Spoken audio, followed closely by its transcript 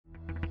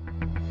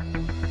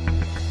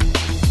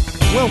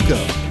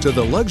Welcome to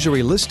the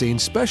Luxury Listing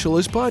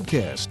Specialist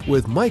Podcast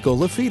with Michael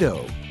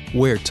LaFido,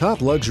 where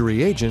top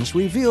luxury agents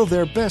reveal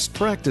their best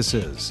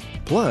practices,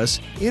 plus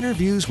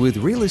interviews with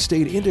real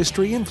estate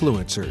industry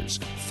influencers,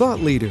 thought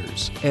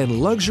leaders, and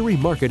luxury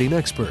marketing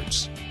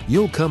experts.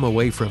 You'll come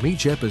away from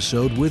each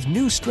episode with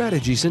new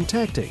strategies and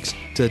tactics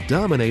to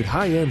dominate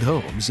high-end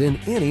homes in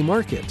any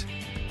market.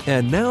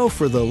 And now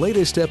for the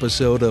latest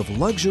episode of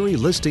Luxury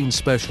Listing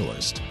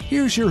Specialist.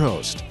 Here's your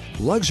host,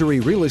 luxury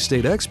real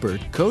estate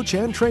expert, coach,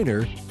 and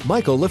trainer,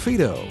 Michael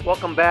LaFido.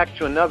 Welcome back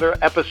to another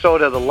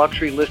episode of the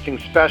Luxury Listing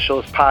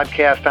Specialist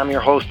Podcast. I'm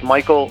your host,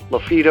 Michael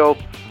LaFido.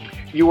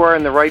 You are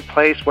in the right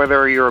place,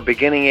 whether you're a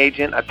beginning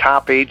agent, a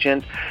top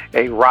agent,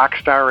 a rock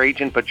star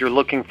agent, but you're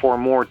looking for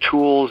more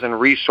tools and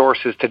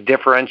resources to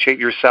differentiate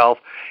yourself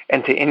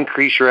and to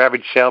increase your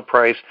average sale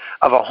price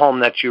of a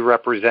home that you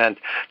represent.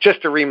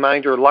 Just a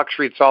reminder,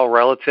 luxury, it's all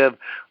relative.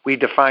 We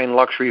define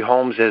luxury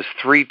homes as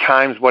 3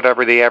 times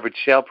whatever the average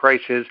sale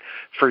price is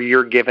for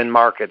your given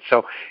market.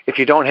 So if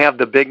you don't have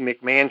the big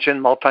McMansion,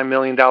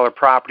 multi-million-dollar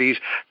properties,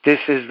 this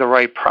is the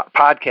right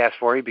podcast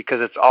for you because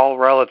it's all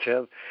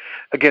relative.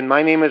 Again,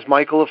 my name is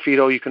Michael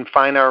LaFido. You can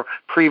find our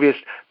previous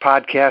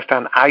podcast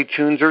on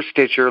iTunes or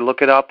Stitcher.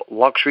 Look it up,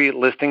 Luxury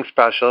Listing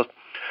Specialist.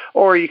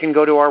 Or you can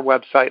go to our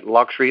website,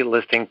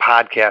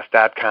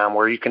 luxurylistingpodcast.com,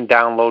 where you can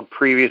download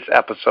previous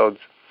episodes.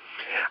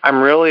 I'm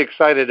really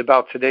excited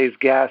about today's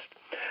guest.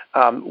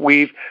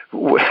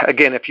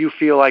 Again, if you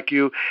feel like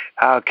you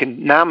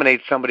can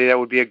nominate somebody that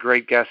would be a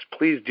great guest,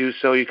 please do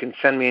so. You can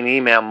send me an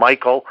email,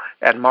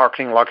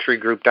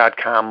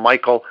 michael@marketingluxurygroup.com,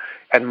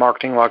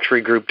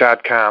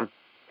 michael@marketingluxurygroup.com.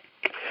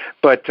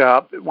 But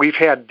we've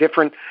had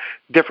different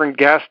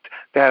guests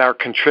that are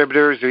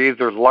contributors. They're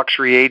either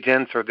luxury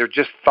agents or they're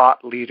just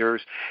thought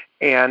leaders.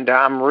 And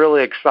I'm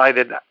really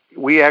excited.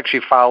 We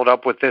actually followed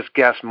up with this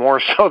guest more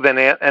so than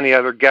any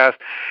other guest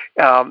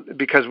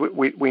because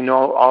we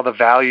know all the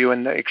value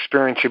and the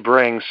experience he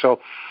brings.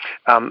 So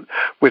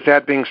with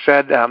that being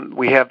said,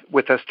 we have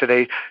with us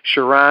today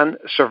Sharran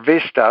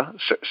Srivatsaa.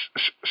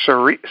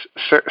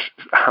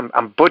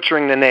 I'm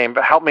butchering the name,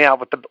 but help me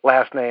out with the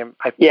last name.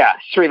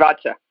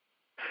 Srivatsaa.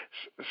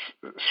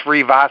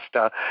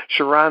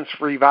 Sharran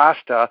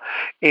Srivatsaa,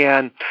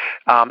 and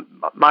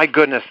my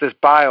goodness, this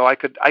bio, I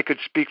could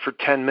speak for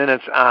 10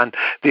 minutes on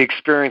the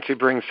experience he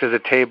brings to the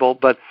table.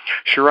 But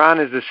Sharran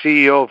is the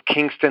CEO of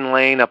Kingston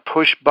Lane, a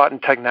push-button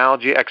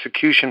technology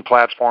execution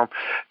platform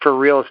for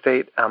real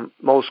estate.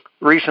 Most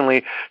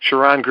recently,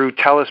 Sharran grew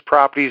TELUS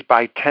Properties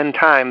by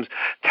 10x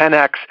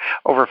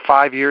over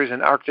 5 years,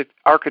 and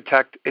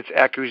architect its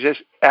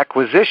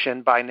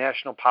acquisition by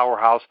national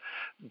powerhouse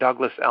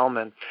Douglas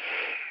Elliman.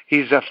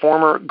 He's a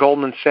former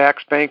Goldman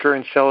Sachs banker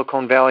and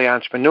Silicon Valley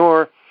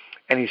entrepreneur,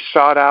 and he's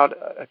sought out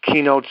a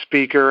keynote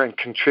speaker and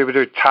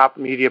contributor to top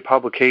media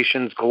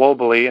publications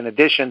globally, in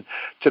addition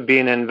to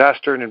being an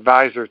investor and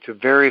advisor to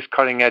various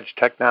cutting-edge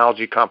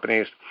technology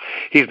companies.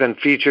 He's been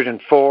featured in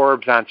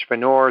Forbes,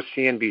 Entrepreneur,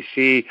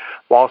 CNBC,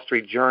 Wall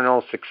Street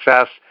Journal,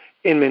 Success,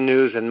 Inman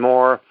News, and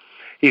more.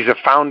 He's a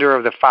founder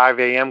of the 5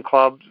 a.m.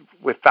 Club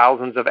with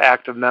thousands of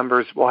active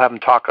members. We'll have him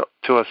talk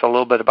to us a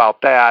little bit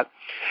about that.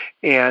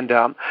 And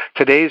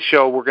today's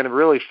show, we're going to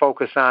really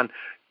focus on,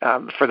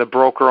 for the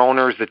broker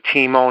owners, the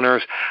team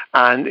owners,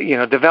 on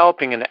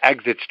developing an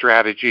exit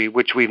strategy,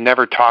 which we've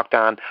never talked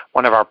on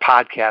one of our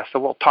podcasts. So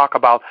we'll talk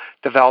about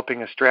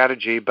developing a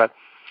strategy. But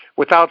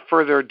without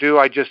further ado,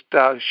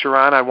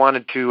 Sharran, I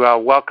wanted to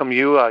welcome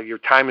you. Your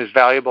time is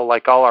valuable,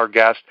 like all our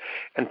guests,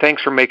 and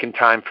thanks for making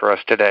time for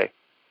us today.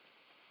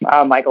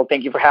 Michael,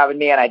 thank you for having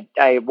me. And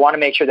I want to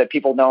make sure that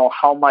people know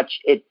how much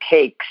it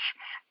takes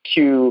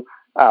to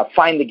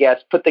find the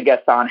guest, put the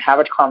guest on, have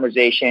a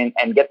conversation,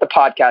 and get the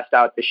podcast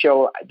out, the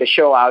show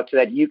out, so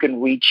that you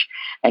can reach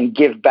and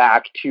give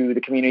back to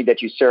the community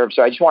that you serve.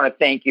 So I just want to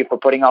thank you for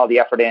putting all the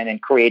effort in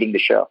and creating the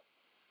show.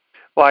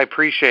 Well, I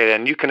appreciate it,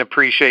 and you can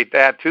appreciate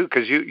that too,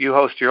 because you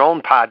host your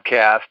own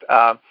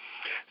podcast.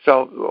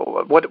 So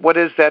what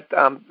is that?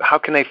 How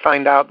can they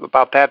find out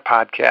about that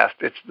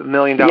podcast? It's the $1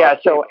 Million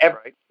Playbook,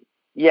 right?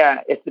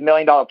 Yeah, it's the $1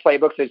 Million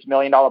Playbook, so it's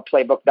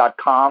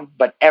 $1millionplaybook.com.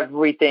 But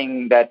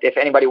everything that, if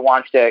anybody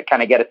wants to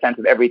kind of get a sense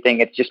of everything,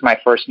 it's just my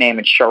first name.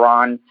 It's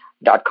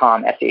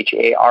Sharran.com,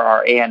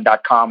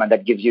 SHARRAN.com, and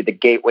that gives you the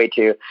gateway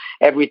to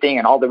everything,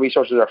 and all the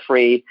resources are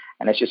free,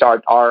 and it's just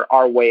our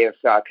way of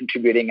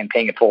contributing and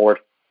paying it forward.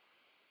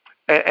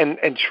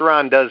 And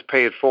Sharran does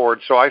pay it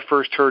forward. So I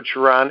first heard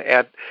Sharran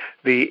at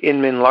the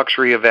Inman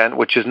Luxury event,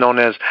 which is known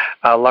as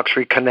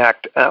Luxury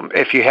Connect.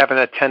 If you haven't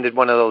attended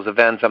one of those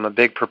events, I'm a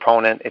big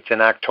proponent. It's in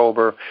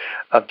October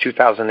of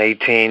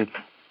 2018.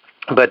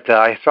 But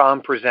I saw him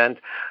present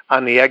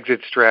on the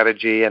exit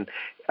strategy, and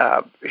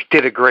he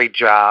did a great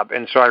job.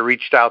 And so I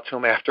reached out to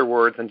him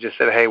afterwards and just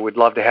said, hey, we'd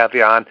love to have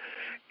you on.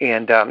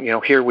 And,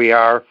 here we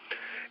are.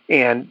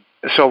 And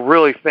so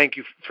really thank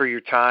you for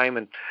your time.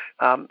 And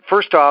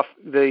first off,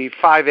 the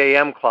 5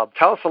 a.m. Club.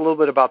 Tell us a little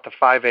bit about the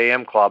 5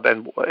 a.m. Club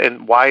and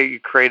why you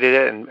created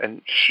it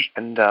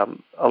and a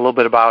little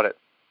bit about it.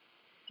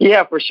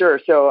 Yeah, for sure.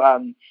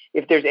 So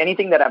if there's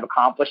anything that I've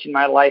accomplished in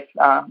my life,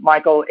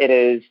 Michael, it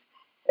is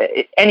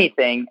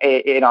anything,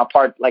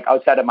 part like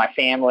outside of my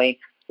family,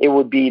 it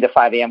would be the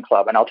 5 a.m.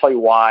 Club. And I'll tell you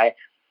why.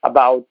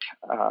 About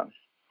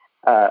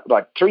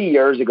 3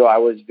 years ago, I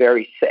was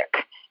very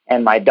sick,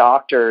 and my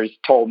doctors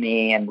told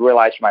me and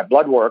realized from my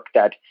blood work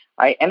that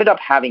I ended up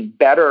having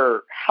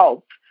better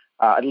health,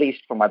 at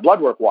least for my blood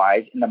work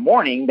wise, in the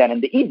morning than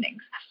in the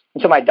evenings.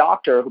 And so my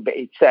doctor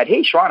said,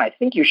 "Hey, Sharon, I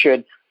think you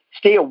should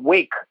stay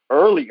awake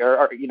earlier,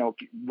 or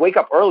wake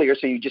up earlier,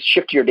 so you just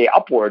shift your day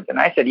upwards." And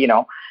I said,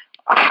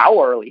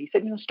 "How early?" He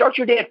said, "Start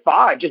your day at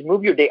 5, just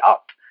move your day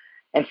up."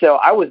 And so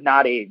I was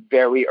not a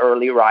very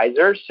early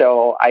riser.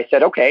 So I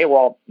said, okay,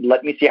 well,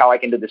 let me see how I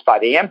can do this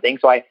 5 a.m. thing.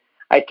 So I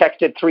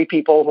texted 3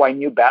 people who I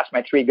knew best,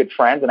 my 3 good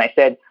friends, and I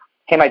said,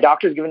 "Hey, my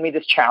doctor's given me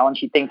this challenge.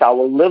 He thinks I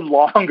will live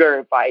longer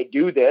if I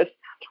do this.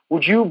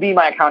 Would you be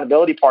my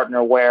accountability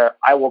partner where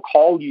I will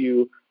call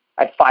you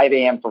at 5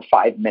 a.m. for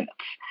 5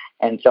 minutes?"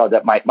 And so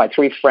that my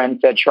 3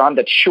 friends said, "Sharon,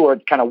 that's sure.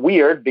 It's kind of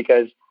weird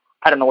because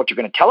I don't know what you're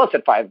going to tell us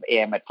at 5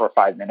 a.m. for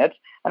 5 minutes."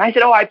 And I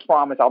said, "Oh, I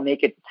promise I'll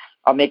make it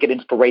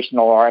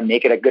inspirational, or I'll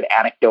make it a good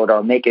anecdote, or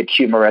I'll make it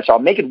humorous, or I'll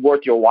make it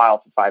worth your while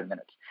for 5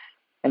 minutes."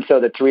 And so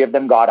the 3 of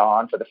them got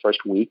on for the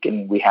first week,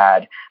 and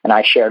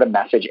I shared a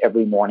message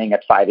every morning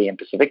at 5 a.m.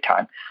 Pacific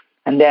time.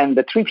 And then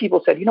the 3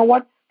 people said, "You know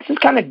what? This is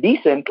kind of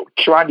decent.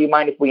 Sharon, do you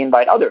mind if we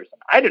invite others?"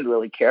 And I didn't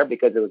really care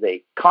because it was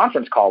a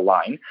conference call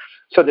line.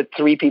 So the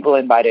 3 people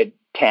invited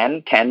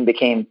 10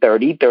 became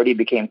 30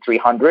 became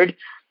 300.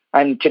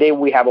 And today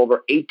we have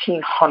over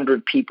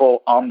 1,800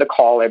 people on the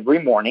call every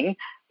morning,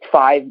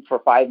 5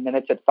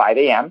 minutes at 5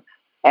 a.m.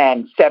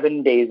 and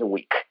 7 days a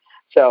week.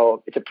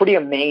 So it's a pretty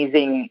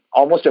amazing,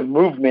 almost a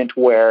movement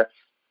where,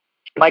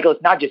 Michael,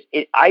 it's not just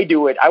I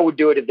do it. I would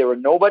do it if there were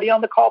nobody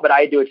on the call, but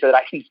I do it so that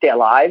I can stay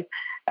alive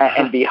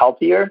and be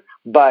healthier.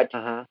 But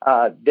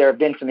there have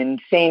been some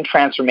insane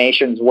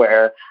transformations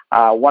where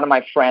one of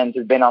my friends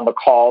has been on the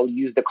call,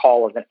 used the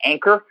call as an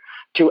anchor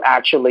to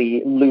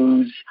actually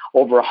lose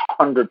over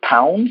 100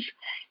 pounds.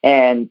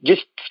 And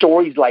just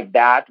stories like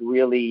that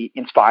really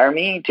inspire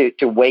me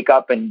to wake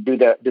up and do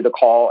the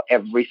call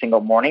every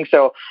single morning.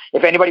 So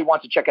if anybody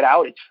wants to check it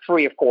out, it's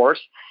free, of course.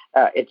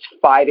 It's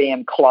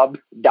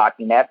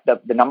 5amclub.net,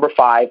 the number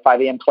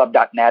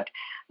 5amclub.net.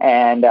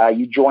 And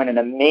you join an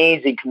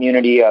amazing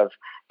community of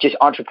just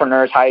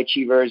entrepreneurs, high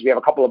achievers. We have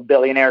a couple of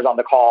billionaires on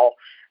the call.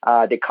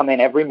 They come in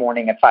every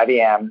morning at 5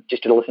 a.m.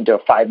 just to listen to a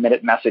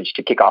 5-minute message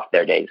to kick off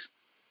their days.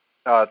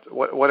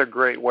 What a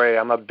great way.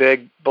 I'm a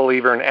big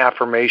believer in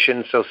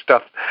affirmations. So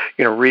stuff,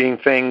 reading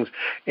things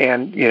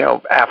and,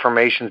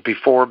 affirmations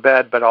before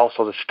bed, but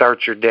also to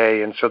start your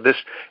day. And so this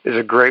is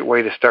a great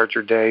way to start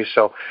your day.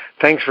 So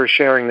thanks for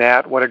sharing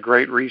that. What a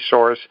great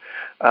resource.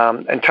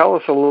 And tell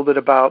us a little bit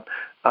about,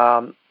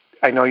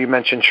 I know you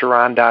mentioned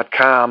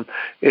Sharon.com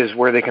is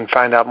where they can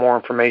find out more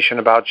information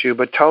about you,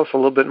 but tell us a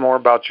little bit more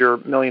about your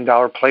 $1 Million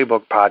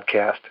Playbook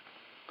podcast.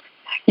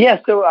 Yeah.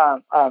 So,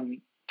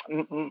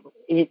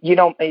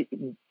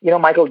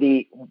 Michael,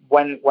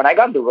 when I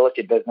got into the real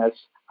estate business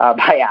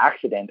by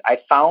accident, I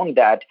found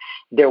that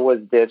there was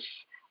this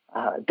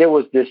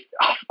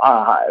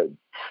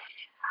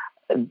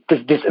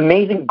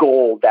amazing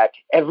goal that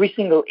every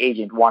single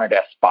agent wanted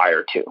to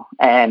aspire to.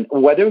 And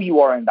whether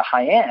you are in the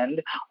high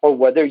end or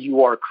whether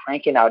you are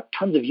cranking out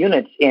tons of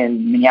units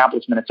in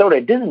Minneapolis, Minnesota,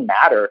 it doesn't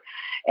matter.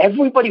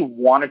 Everybody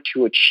wanted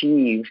to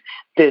achieve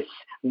this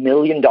 $1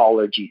 million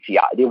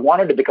GCI. They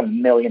wanted to become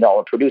 $1 million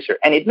producer.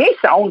 And it may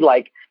sound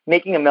like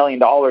making $1 million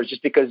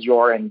just because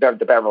you're in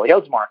the Beverly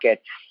Hills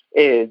market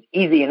is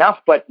easy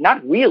enough, but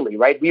not really,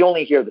 right? We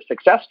only hear the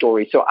success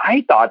stories. So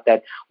I thought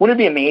that wouldn't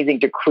it be amazing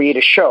to create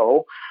a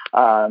show,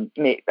 a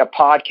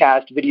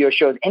podcast, video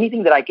shows,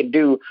 anything that I can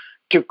do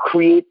to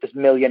create this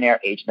millionaire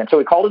agent. And so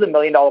we called it the $1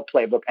 Million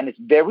Playbook, and it's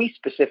very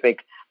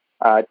specific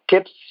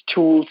tips,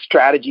 tools,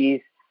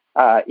 strategies,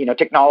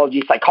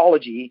 technology,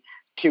 psychology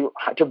to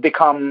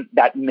become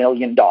that $1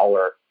 million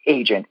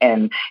agent.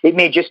 And it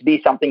may just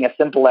be something as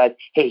simple as,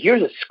 hey,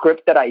 here's a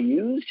script that I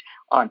used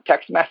on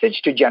text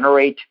message to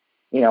generate,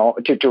 to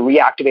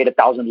reactivate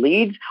 1,000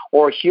 leads,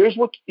 or here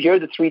are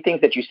the 3 things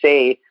that you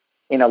say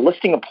in a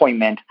listing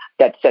appointment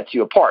that sets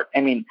you apart.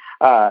 I mean,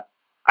 I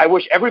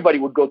wish everybody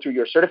would go through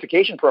your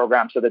certification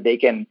program so that they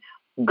can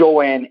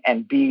go in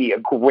and be a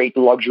great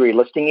luxury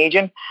listing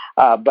agent.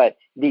 But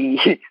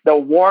the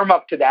warm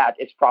up to that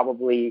is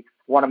probably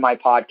one of my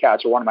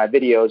podcasts or one of my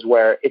videos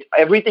where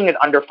everything is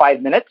under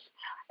 5 minutes,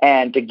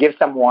 and to give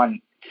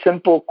someone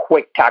simple,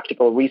 quick,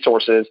 tactical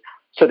resources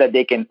so that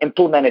they can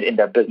implement it in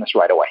their business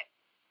right away.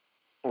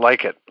 I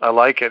like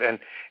it. And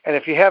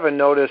if you haven't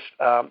noticed,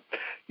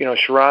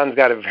 Sharon's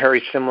got a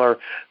very similar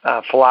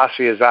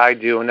philosophy as I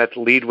do, and that's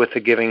lead with the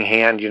giving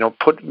hand.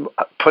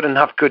 Put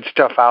enough good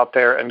stuff out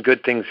there and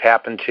good things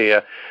happen to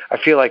you. I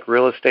feel like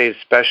real estate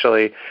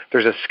especially,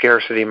 there's a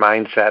scarcity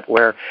mindset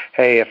where,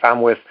 hey, if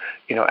I'm with,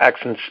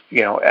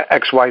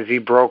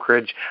 XYZ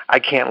brokerage, I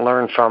can't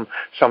learn from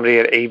somebody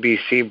at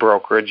ABC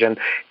brokerage. And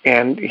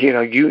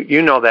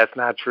that's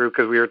not true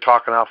because we were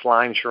talking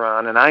offline,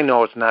 Sharon, and I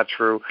know it's not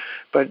true.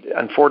 But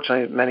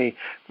unfortunately,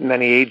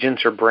 many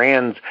agents or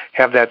brands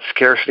have that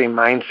scarcity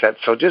mindset.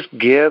 So just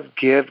give,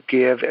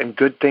 and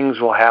good things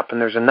will happen.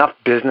 There's enough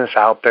business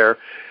out there,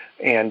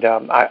 and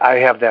I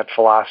have that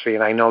philosophy,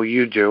 and I know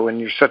you do, and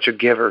you're such a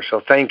giver.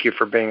 So thank you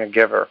for being a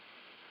giver.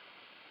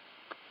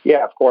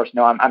 Yeah, of course.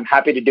 No, I'm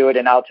happy to do it,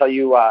 and I'll tell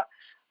you,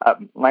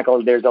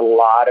 Michael, there's a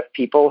lot of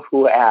people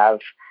who have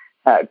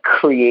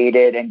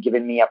created and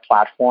given me a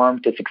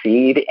platform to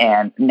succeed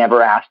and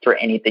never asked for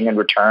anything in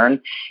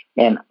return.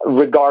 And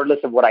regardless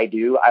of what I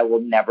do, I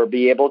will never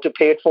be able to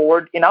pay it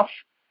forward enough.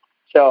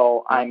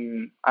 So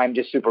I'm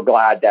just super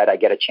glad that I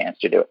get a chance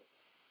to do it.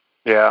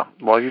 Yeah,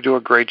 well, you do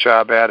a great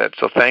job at it,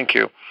 so thank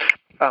you.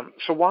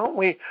 So why don't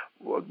we,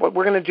 what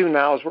we're going to do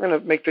now is we're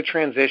going to make the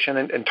transition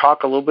and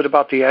talk a little bit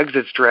about the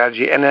exit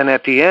strategy. And then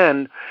at the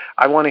end,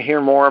 I want to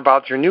hear more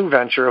about your new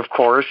venture, of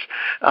course,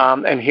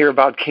 and hear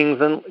about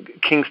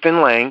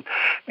Kingston Lang,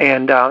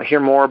 and hear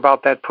more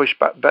about that push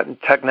button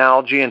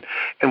technology and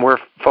where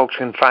folks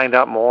can find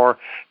out more,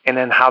 and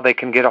then how they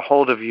can get a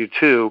hold of you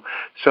too.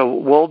 So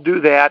we'll do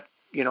that,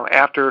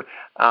 after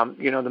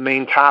the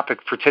main topic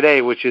for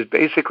today, which is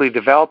basically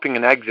developing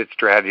an exit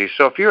strategy.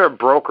 So if you're a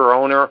broker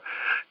owner,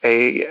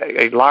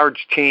 a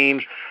large team,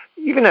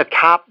 even a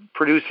top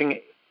producing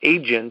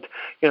agent,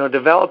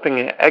 developing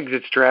an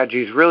exit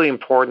strategy is really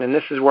important. And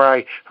this is where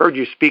I heard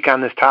you speak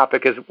on this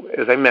topic, as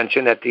I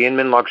mentioned, at the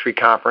Inman Luxury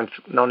Conference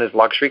known as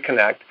Luxury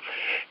Connect.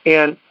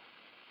 And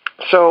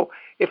so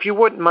if you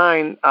wouldn't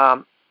mind,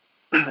 talk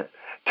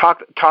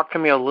to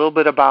me a little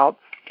bit about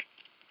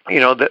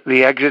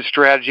the exit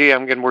strategy.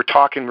 We're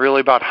talking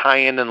really about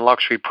high-end and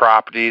luxury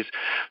properties.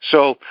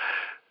 So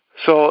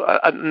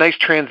a nice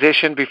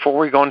transition before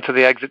we go into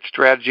the exit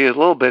strategy a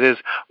little bit is,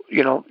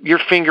 your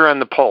finger on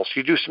the pulse.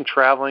 You do some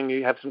traveling,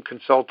 you have some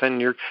consulting,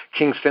 you're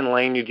Kingston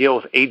Lane, you deal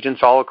with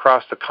agents all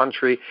across the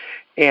country.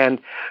 And,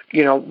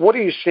 what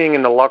are you seeing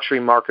in the luxury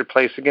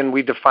marketplace? Again,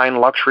 we define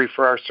luxury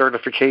for our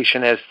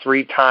certification as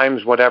 3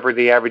 times whatever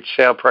the average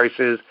sale price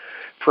is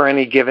for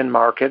any given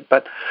market.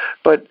 But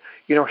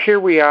here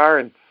we are,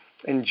 and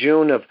in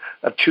June of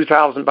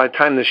 2000, by the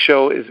time the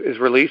show is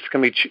released, it's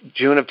going to be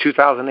June of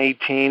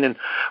 2018. And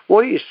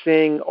what are you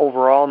seeing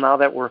overall now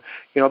that we're,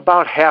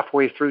 about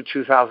halfway through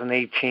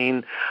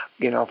 2018,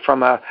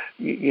 from a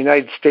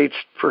United States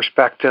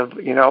perspective,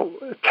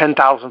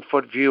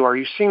 10,000-foot view? Are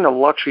you seeing the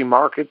luxury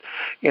market,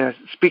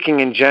 speaking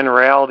in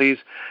generalities,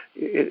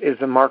 is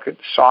the market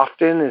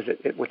softened? Is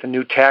it with the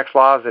new tax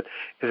laws?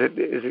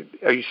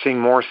 Are you seeing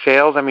more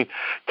sales?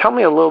 Tell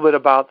me a little bit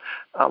about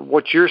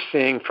what you're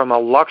seeing from a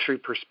luxury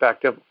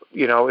perspective.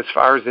 As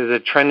far as, is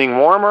it trending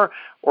warmer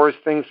or is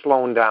things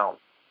slowing down?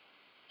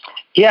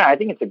 Yeah, I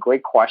think it's a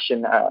great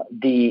question.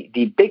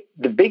 The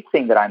big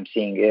thing that I'm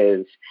seeing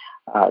is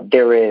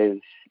there is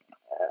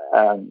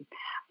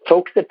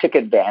folks that took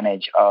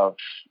advantage of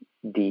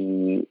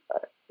the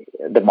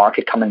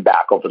market coming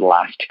back over the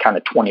last kind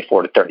of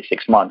 24 to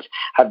 36 months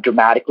have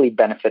dramatically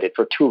benefited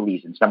for 2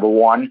 reasons. Number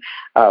one,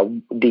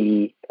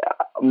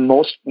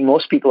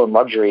 most people in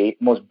luxury,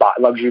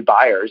 luxury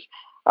buyers,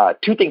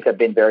 2 things have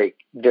been very,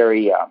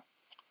 very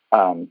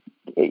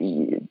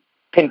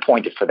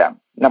pinpointed for them.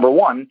 Number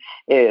one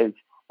is,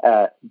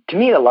 to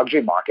me, the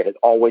luxury market is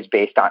always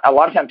based on, a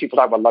lot of times people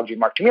talk about luxury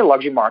market. To me, a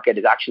luxury market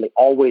is actually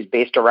always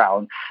based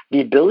around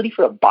the ability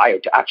for a buyer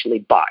to actually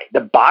buy.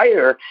 The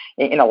buyer,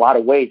 in a lot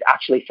of ways,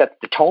 actually sets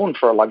the tone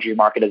for a luxury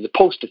market as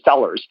opposed to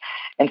sellers.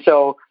 And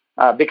so,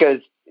 because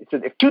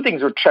 2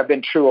 things have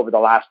been true over the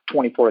last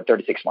 24 to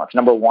 36 months.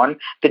 Number one,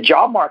 the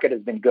job market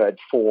has been good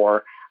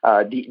for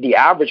the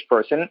average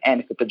person,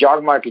 and if the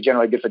job market is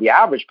generally good for the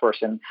average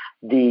person,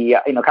 the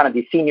kind of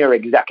the senior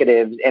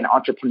executives and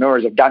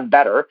entrepreneurs have done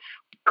better,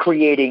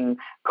 creating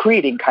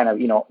kind of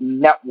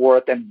net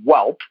worth and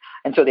wealth,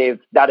 and so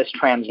that is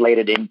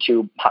translated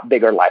into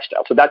bigger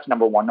lifestyle. So that's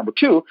number one. Number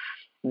two,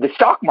 the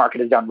stock market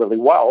has done really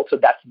well, so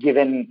that's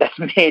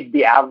made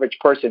the average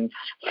person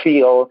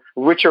feel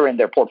richer in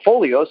their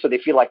portfolio, so they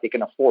feel like they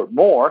can afford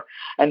more,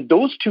 and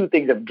those 2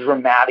 things have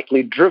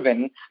dramatically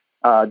driven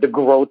the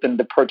growth and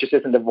the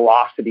purchases and the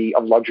velocity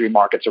of luxury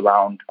markets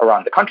around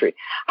the country.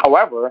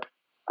 However,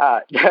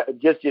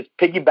 just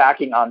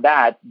piggybacking on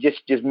that,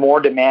 just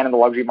more demand in the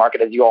luxury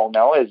market, as you all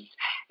know,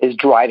 is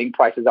driving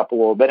prices up a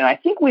little bit. And I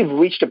think we've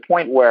reached a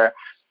point where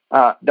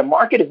the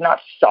market is not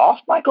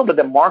soft, Michael, but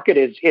the market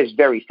is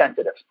very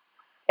sensitive.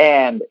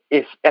 And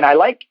I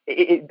like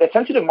it, the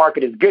sensitive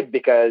market is good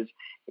because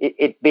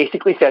it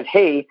basically says,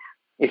 hey,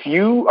 if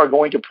you are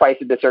going to price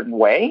it a certain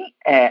way,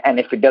 and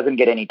if it doesn't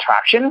get any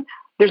traction,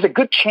 there's a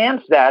good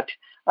chance that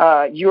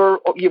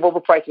you've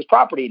overpriced this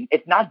property.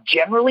 It's not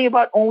generally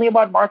only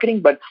about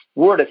marketing, but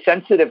we're at a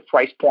sensitive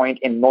price point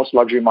in most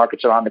luxury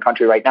markets around the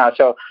country right now.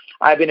 So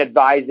I've been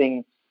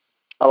advising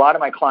a lot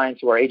of my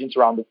clients who are agents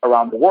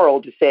around the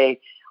world to say,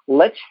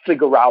 let's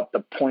figure out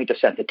the point of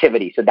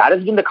sensitivity. So that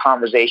has been the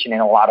conversation in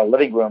a lot of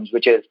living rooms,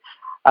 which is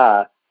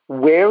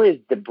where is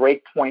the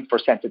break point for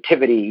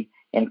sensitivity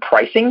in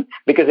pricing?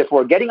 Because if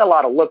we're getting a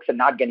lot of looks and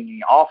not getting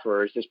any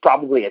offers, there's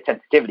probably a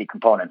sensitivity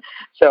component.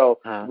 So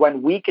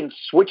when we can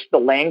switch the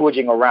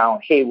languaging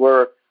around, hey,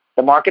 we're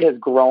The market has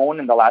grown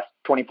in the last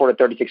 24 to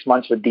 36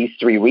 months for these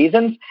three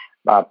reasons.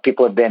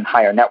 People have been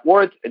higher net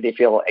worth. They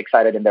feel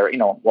excited in their,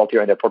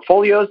 wealthier in their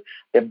portfolios.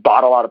 They've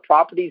bought a lot of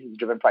properties. It's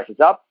driven prices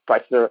up.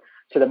 So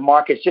the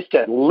market's just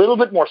a little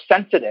bit more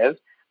sensitive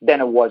than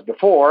it was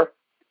before.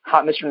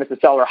 Mr. and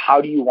Mrs. Seller,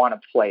 how do you want to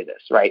play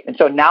this, right? And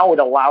so now it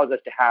allows us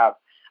to have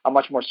a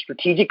much more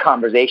strategic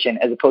conversation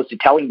as opposed to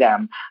telling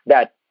them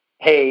that,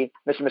 hey,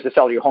 Mr. and Mrs.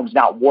 Seller, your home's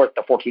not worth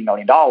the $14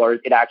 million.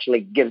 It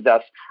actually gives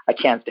us a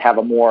chance to have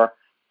a more,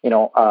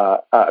 a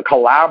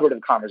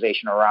collaborative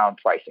conversation around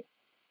pricing.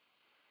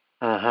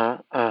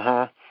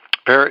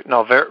 Very,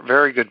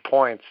 very good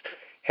points.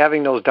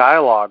 Having those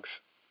dialogues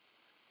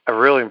are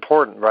really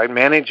important, right?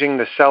 Managing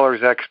the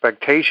seller's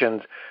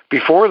expectations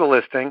before the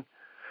listing,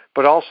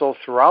 but also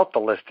throughout the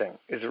listing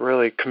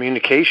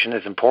communication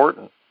is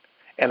important.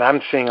 And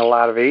I'm seeing a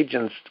lot of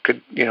agents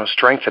could,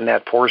 strengthen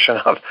that portion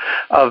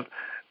of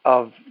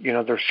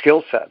their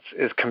skill sets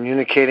is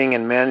communicating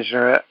and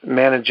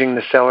managing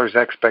the seller's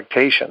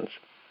expectations.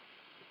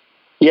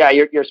 Yeah,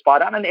 you're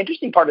spot on. And the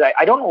interesting part of that,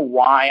 I don't know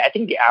why. I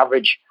think the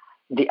average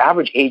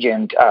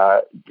agent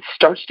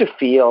starts to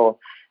feel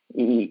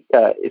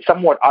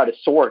somewhat out of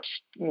sorts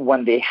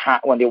when they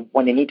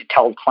need to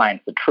tell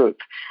clients the truth.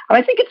 And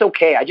I think it's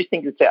okay. I just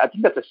think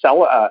that's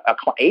a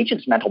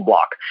agent's mental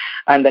block.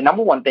 And the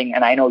number one thing,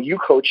 and I know you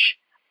coach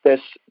this,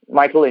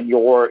 Michael, in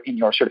your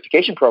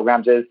certification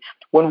programs, is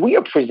when we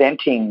are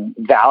presenting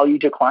value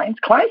to clients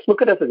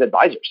look at us as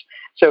advisors.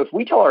 So if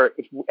we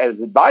as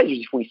advisors,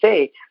 if we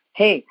say,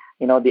 hey,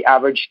 the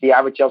average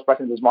sales price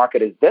in this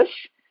market is this.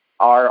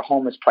 Our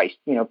home is priced,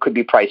 could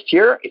be priced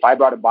here. If I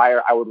brought a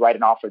buyer, I would write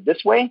an offer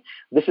this way.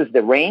 This is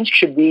the range.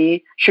 Should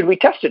we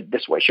test it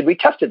this way? Should we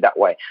test it that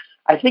way?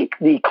 I think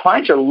the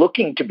clients are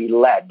looking to be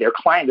led.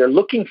 They're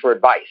looking for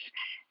advice.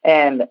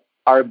 And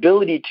our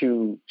ability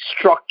to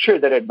structure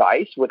that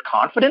advice with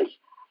confidence,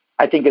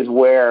 I think, is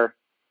where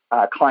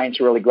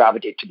clients really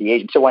gravitate to the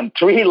agent. So when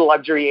three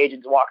luxury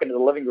agents walk into the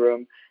living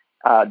room,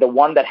 the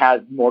one that has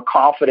more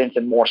confidence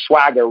and more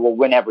swagger will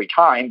win every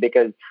time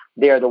because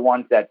they're the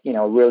ones that,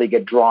 really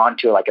get drawn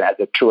to as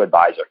a true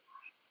advisor.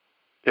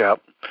 Yeah.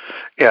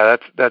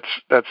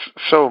 That's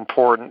so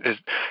important, is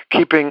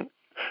keeping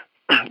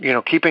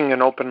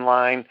an open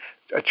line,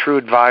 a true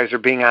advisor,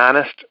 being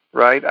honest,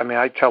 right? I mean,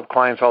 I tell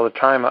clients all the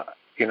time,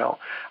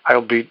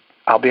 I'll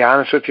be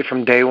honest with you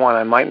from day one.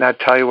 I might not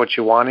tell you what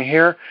you want to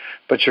hear,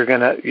 but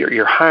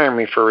you're hiring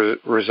me for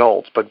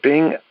results. But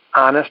being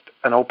honest,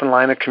 an open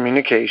line of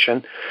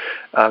communication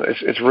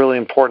is really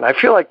important. I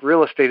feel like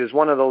real estate is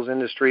one of those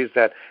industries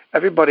that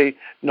everybody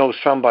knows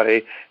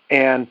somebody,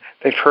 and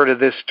they've heard of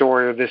this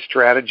story or this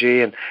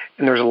strategy, and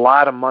there's a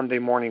lot of Monday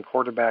morning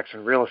quarterbacks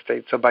in real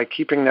estate. So by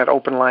keeping that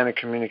open line of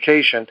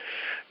communication,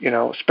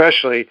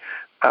 especially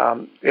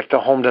if the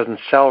home doesn't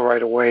sell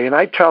right away. And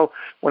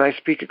when I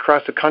speak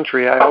across the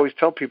country, I always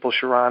tell people,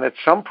 Sharon, at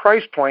some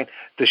price point,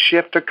 the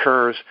shift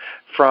occurs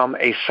from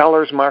a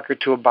seller's market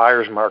to a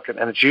buyer's market,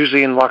 and it's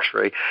usually in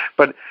luxury.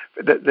 But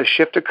the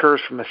shift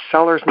occurs from a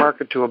seller's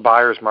market to a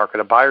buyer's market.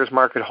 A buyer's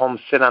market, homes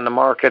sit on the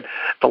market,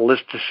 the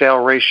list-to-sale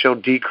ratio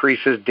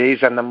decreases,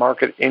 days on the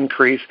market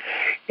increase,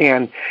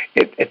 and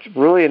it's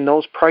really in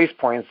those price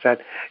points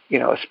that,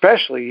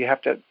 especially you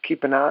have to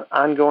keep an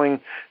ongoing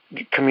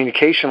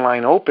communication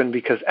line open,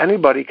 because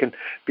anybody can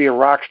be a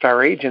rock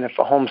star agent if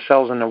a home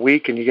sells in a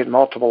week and you get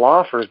multiple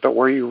offers, but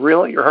where you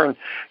really earn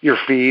your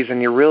fees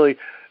and you really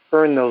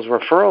earn those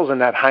referrals in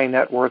that high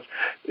net worth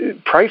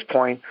price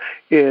point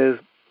is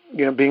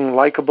being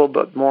likable,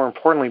 but more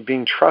importantly,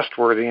 being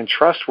trustworthy. And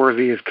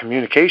trustworthy is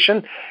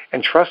communication,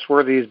 and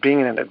trustworthy is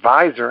being an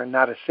advisor and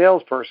not a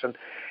salesperson,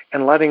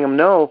 and letting them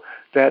know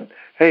that,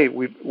 hey,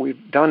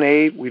 we've done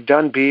A, we've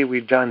done B,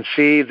 we've done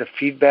C, the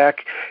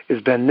feedback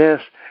has been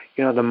this.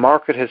 The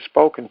market has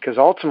spoken, because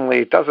ultimately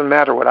it doesn't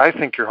matter what I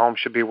think your home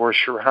should be worth,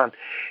 Sharon,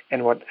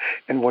 and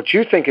what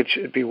you think it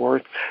should be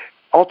worth.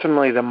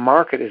 Ultimately, the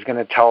market is going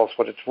to tell us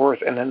what it's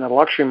worth. And in the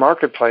luxury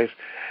marketplace,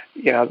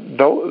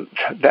 though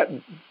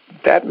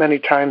that many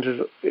times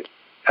is,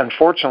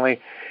 unfortunately,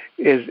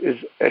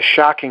 is a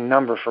shocking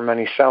number for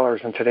many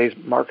sellers in today's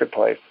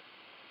marketplace.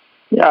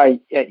 Yeah,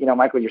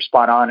 Michael, you're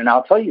spot on. And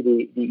I'll tell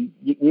you,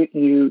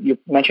 you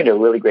mentioned a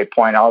really great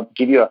point. I'll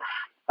give you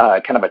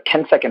a kind of a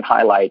 10-second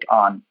highlight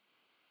on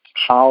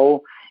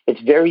how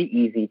it's very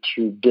easy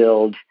to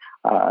build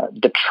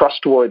the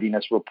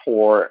trustworthiness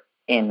rapport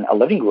in a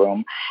living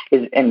room,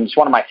 and it's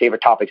one of my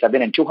favorite topics. I've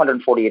been in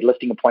 248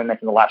 listing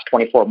appointments in the last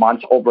 24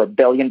 months, over $1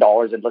 billion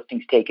in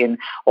listings taken,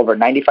 over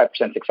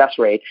 95% success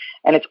rate,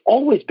 and it's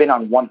always been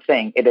on one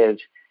thing. It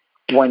is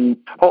when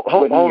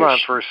hold on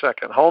for a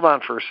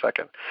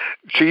second.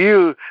 To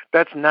you,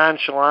 that's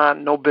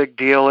nonchalant, no big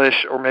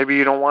deal-ish, or maybe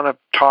you don't want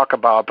to talk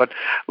about. But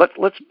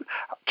let's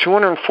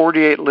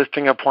 248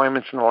 listing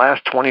appointments in the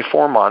last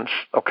 24 months.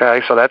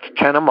 Okay, so that's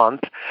 10 a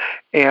month,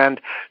 and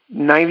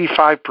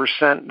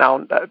 95%.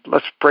 Now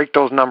let's break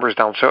those numbers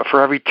down. So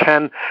for every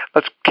 10,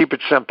 let's keep it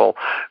simple.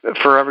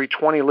 For every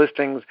 20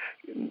 listings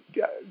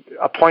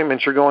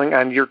appointments you're going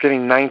on, you're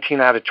getting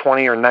 19 out of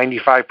 20, or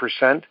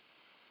 95%.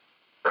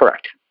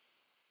 Correct.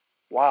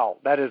 Wow,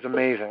 that is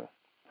amazing.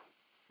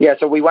 Yeah,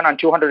 so we went on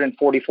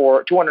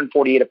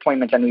 248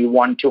 appointments, and we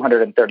won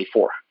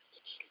 234.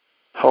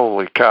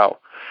 Holy cow.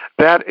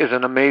 That is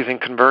an amazing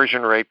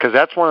conversion rate, because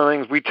that's one of the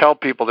things we tell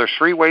people. There's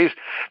 3 ways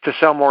to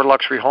sell more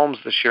luxury homes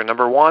this year.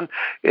 Number 1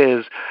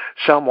 is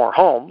sell more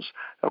homes,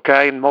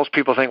 okay? And most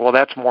people think, well,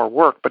 that's more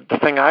work. But the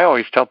thing I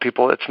always tell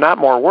people, it's not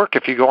more work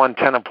if you go on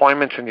 10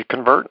 appointments and you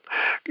convert.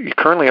 You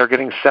currently are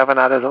getting 7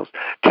 out of those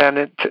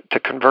 10 to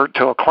convert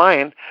to a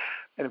client.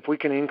 And if we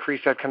can increase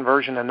that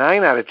conversion to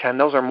 9 out of 10,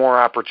 those are more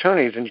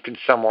opportunities, and you can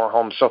sell more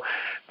homes. So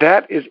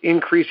that is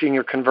increasing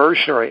your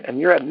conversion rate, and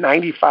you're at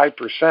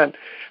 95%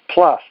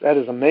 plus. That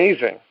is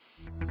amazing.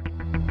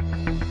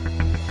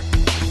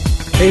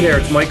 Hey there,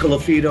 it's Michael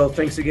LaFido.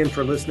 Thanks again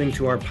for listening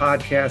to our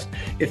podcast.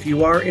 If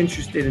you are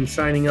interested in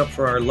signing up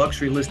for our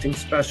Luxury Listing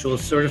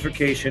Specialist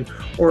certification,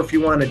 or if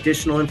you want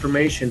additional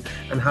information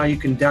on how you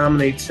can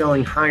dominate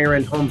selling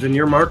higher-end homes in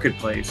your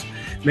marketplace,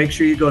 make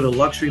sure you go to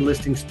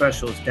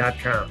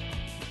luxurylistingspecialist.com.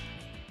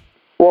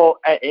 Well,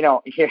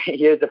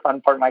 here's the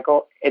fun part,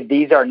 Michael.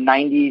 These are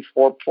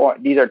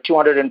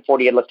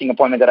 248 listing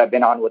appointments that I've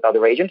been on with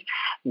other agents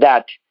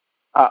that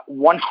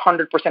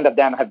 100% of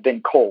them have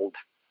been cold,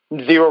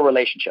 0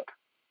 relationship.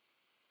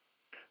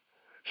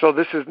 So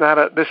this is not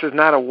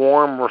a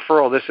warm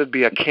referral. This would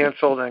be a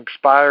canceled and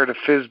expired, a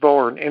FSBO,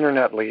 or an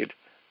internet lead.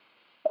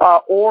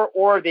 Or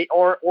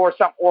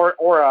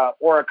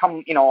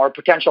a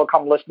potential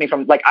come list me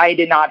from, like, I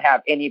did not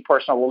have any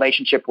personal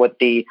relationship with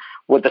the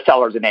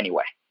sellers in any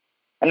way.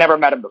 I never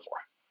met them before.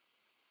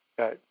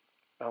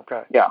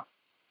 Okay. Yeah.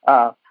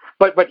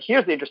 But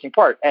here's the interesting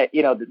part.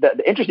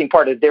 The interesting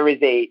part is there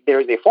is a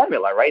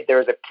formula, right?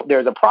 There's a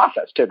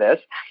process to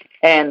this,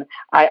 and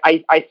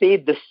I say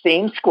the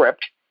same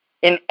script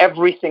in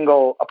every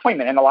single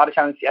appointment. And a lot of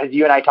times, as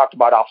you and I talked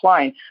about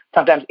offline,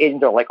 sometimes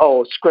agents are like,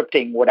 "Oh,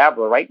 scripting,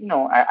 whatever," right?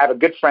 I have a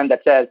good friend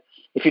that says,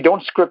 "If you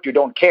don't script, you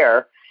don't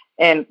care."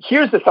 And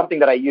here's something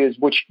that I use,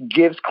 which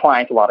gives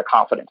clients a lot of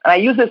confidence. And I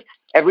use this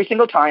every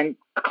single time.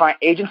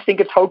 Agents think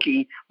it's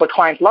hokey, but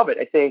clients love it.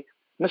 I say,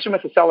 Mr. and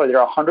Mrs. Seller, there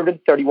are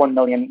 131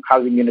 million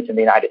housing units in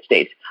the United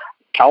States.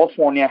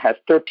 California has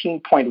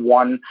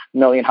 13.1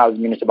 million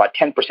housing units, about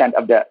 10%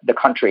 of the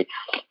country.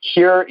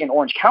 Here in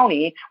Orange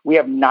County, we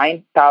have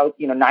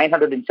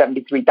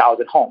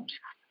 973,000 homes.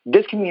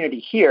 This community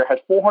here has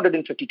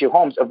 452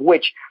 homes, of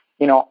which,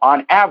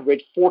 on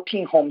average,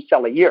 14 homes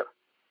sell a year.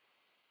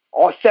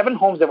 7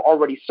 homes have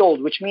already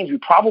sold, which means we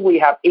probably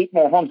have 8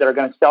 more homes that are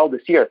going to sell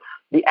this year.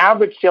 The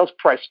average sales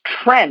price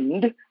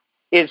trend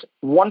is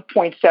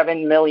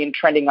 1.7 million,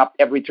 trending up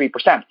every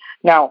 3%.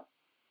 Now,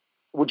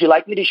 would you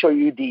like me to show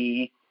you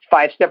the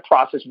 5-step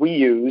process we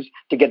use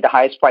to get the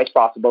highest price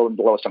possible in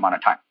the lowest amount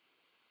of time?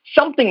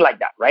 Something like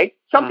that, right?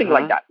 Something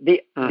like that.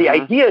 The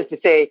idea is to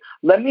say,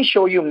 let me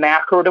show you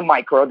macro to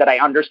micro, that I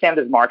understand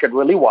this market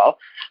really well.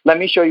 Let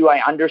me show you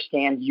I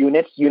understand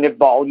units, unit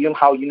volume,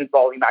 how unit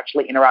volume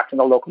actually interacts in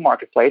the local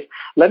marketplace.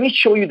 Let me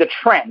show you the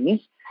trends,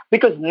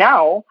 because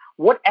now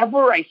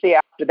whatever I say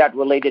after that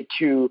related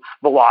to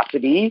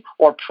velocity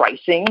or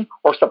pricing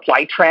or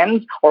supply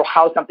trends or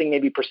how something may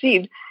be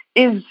perceived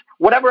is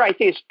whatever I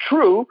say is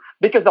true,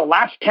 because the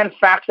last 10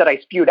 facts that I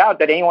spewed out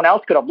that anyone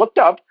else could have looked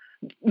up,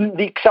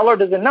 the seller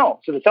doesn't know.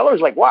 So the seller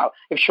is like, wow,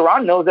 if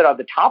Sharon knows it at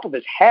the top of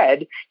his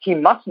head, he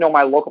must know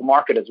my local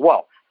market as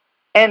well.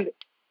 And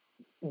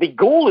the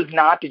goal is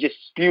not to just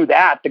spew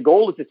that. The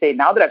goal is to say,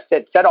 now that I've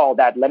said all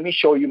that, let me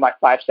show you my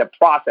 5-step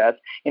process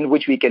in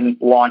which we can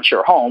launch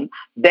your home.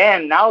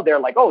 Then now they're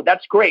like, oh,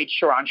 that's great,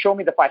 Sharon, show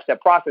me the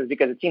 5-step process,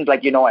 because it seems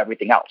like you know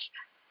everything else.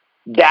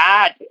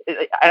 That,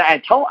 and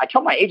I tell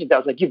my agent, I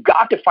was like, you've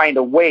got to find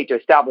a way to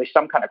establish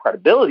some kind of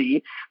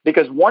credibility,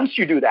 because once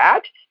you do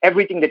that,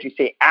 everything that you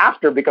say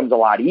after becomes a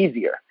lot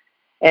easier.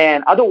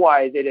 And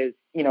otherwise it is,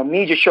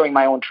 me just showing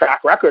my own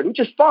track record, which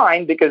is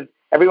fine because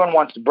everyone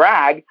wants to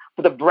brag,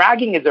 but the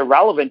bragging is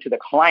irrelevant to the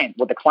client.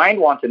 What the client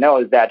wants to know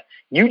is that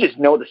you just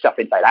know the stuff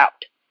inside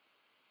out.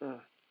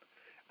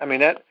 I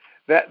mean, that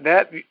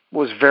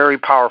was very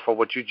powerful,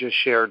 what you just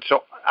shared.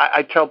 So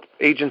I tell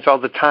agents all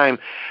the time,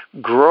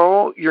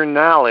 grow your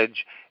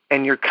knowledge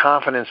and your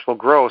confidence will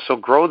grow. So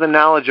grow the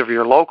knowledge of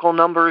your local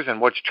numbers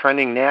and what's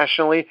trending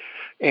nationally.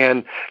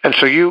 And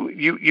so you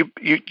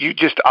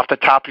just off the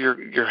top of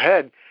your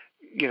head,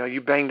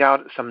 you banged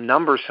out some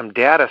numbers, some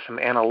data, some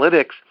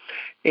analytics,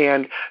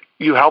 and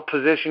you help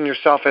position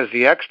yourself as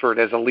the expert,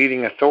 as a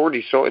leading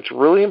authority. So it's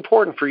really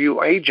important for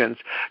you agents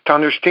to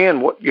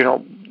understand what,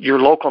 your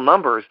local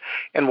numbers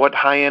and what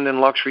high-end and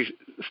luxury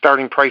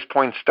starting price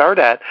points start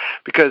at,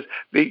 because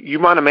you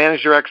want to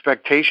manage your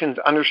expectations.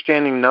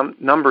 Understanding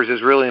numbers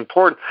is really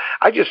important.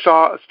 I just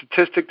saw a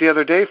statistic the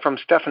other day from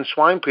Stefan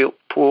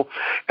Swinepool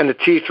and the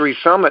T3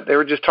 Summit. They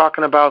were just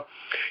talking about,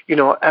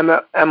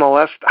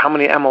 MLS, how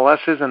many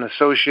MLSs and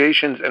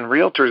associations and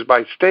realtors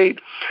by state.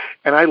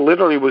 And I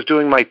literally was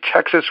doing my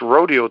Texas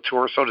rodeo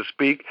tour, so to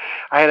speak.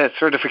 I had a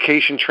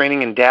certification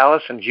training in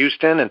Dallas and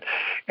Houston, and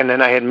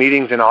then I had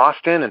meetings in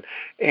Austin.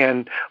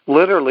 And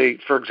literally,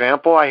 for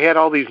example, I had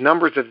all these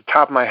numbers at the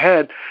top of my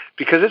head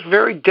because it's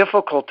very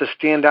difficult to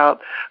stand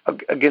out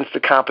against the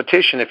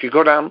competition. If you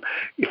go down,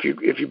 if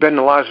you've been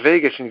to Las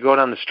Vegas and you go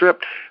down the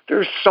Strip,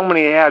 there's so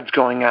many ads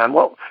going on.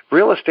 Well,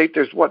 real estate,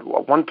 there's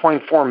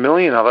 1.4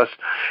 million of us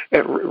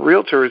at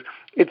realtors.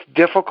 It's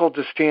difficult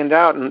to stand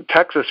out. In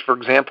Texas, for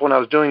example, when I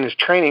was doing this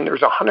training, there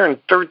was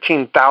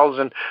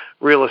 113,000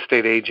 real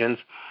estate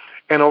agents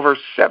and over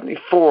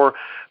 74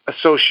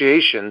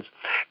 associations.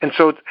 And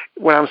so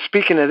when I'm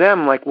speaking to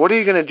them, like, what are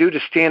you going to do to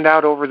stand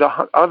out over the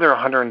other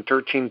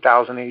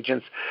 113,000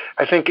 agents?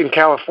 I think in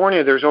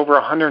California, there's over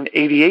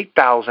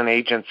 188,000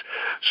 agents.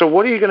 So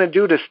what are you going to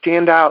do to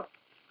stand out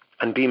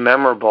and be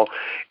memorable?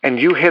 And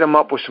you hit them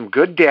up with some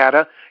good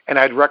data, and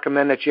I'd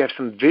recommend that you have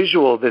some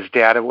visual of this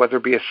data, whether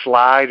it be a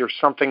slide or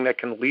something that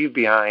can leave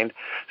behind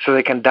so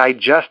they can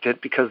digest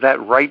it, because that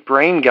right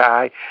brain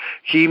guy,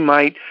 he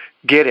might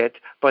get it,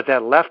 but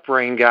that left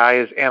brain guy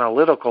is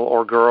analytical,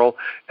 or girl,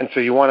 and so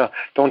you want to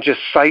don't just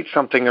cite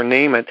something or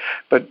name it,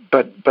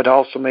 but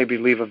also maybe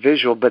leave a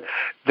visual. But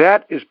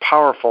that is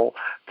powerful,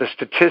 the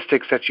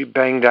statistics that you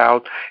banged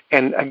out,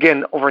 and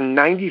again, over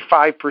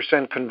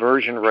 95%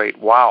 conversion rate.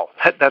 Wow,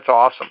 that's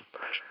awesome.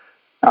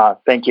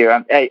 Thank you.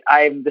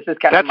 This is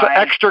kind of an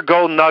extra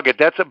gold nugget.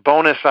 That's a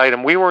bonus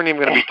item. We weren't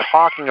even going to be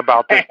talking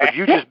about this, but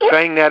you just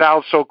banged that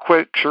out so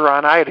quick,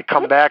 Sharon. I had to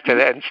come back to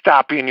that and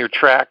stop you in your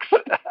tracks.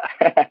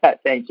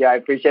 Thank you. I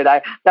appreciate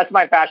that. That's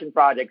my passion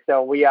project.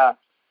 So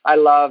I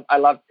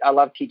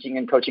love teaching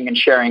and coaching and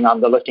sharing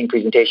on the listing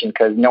presentation,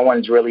 because no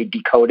one's really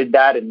decoded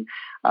that, and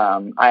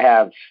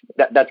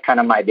that's kind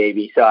of my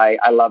baby. So I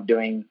love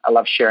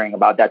sharing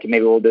about that.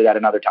 Maybe we'll do that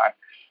another time.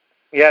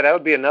 Yeah, that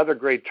would be another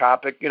great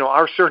topic. You know,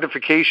 our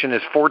certification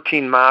is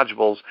 14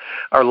 modules,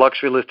 our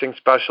luxury listing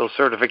specialist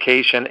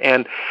certification,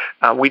 and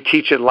we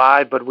teach it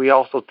live, but we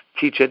also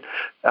teach it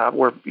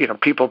where,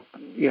 people,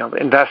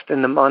 invest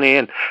in the money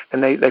and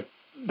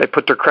they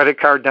put their credit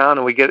card down,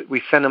 and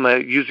we send them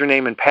a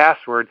username and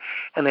password,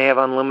 and they have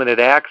unlimited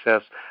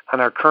access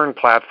on our current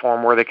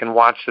platform where they can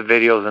watch the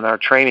videos and our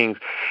trainings.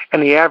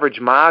 And the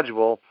average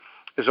module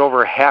is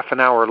over half an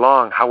hour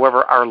long.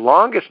 However, our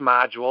longest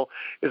module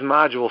is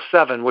Module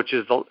 7, which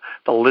is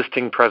the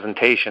listing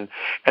presentation.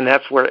 And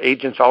that's where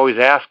agents always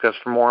ask us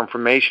for more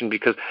information,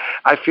 because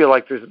I feel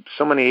like there's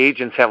so many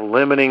agents have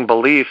limiting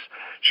beliefs,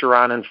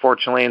 Sharon,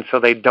 unfortunately, and so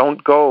they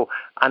don't go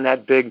on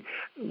that big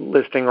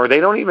listing, or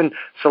they don't even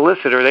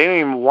solicit, or they don't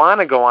even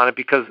want to go on it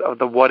because of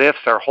the what-ifs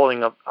are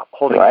holding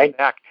right. them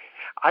back.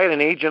 I had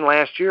an agent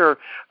last year,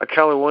 a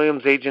Keller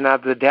Williams agent out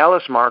of the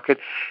Dallas market,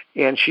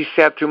 and she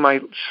sat through my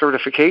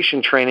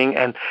certification training,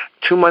 and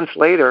 2 months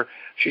later,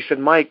 she said,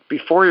 Mike,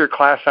 before your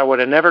class, I would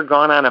have never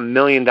gone on $1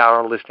 million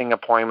listing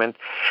appointment,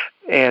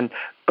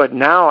 but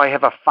now I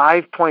have a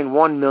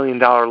 $5.1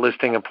 million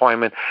listing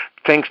appointment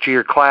thanks to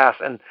your class.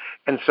 And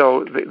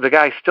so the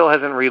guy still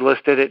hasn't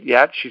relisted it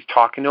yet. She's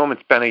talking to him.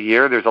 It's been a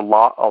year. There's a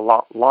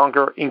lot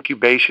longer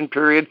incubation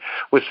period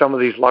with some of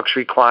these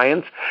luxury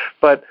clients,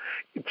 but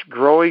it's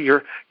growing.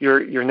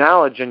 Your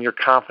knowledge and your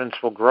confidence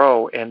will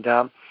grow. And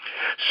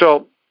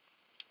so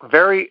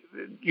a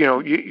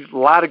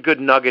lot of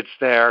good nuggets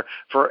there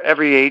for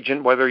every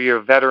agent, whether you're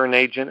a veteran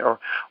agent or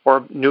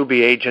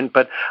newbie agent.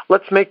 But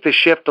let's make the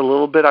shift a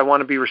little bit. I want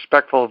to be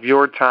respectful of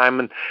your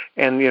time,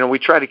 and we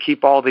try to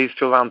keep all these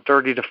to around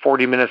 30 to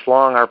 40 minutes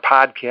long, our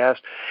podcast.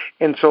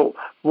 And so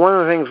one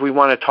of the things we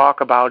want to talk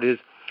about is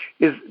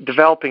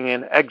developing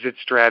an exit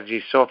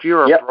strategy. So if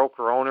you're a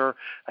broker owner,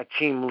 a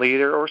team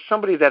leader, or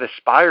somebody that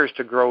aspires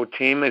to grow a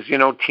team, as you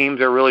know,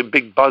 teams are really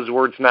big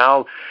buzzwords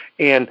now.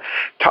 And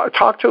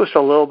talk to us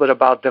a little bit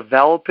about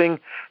developing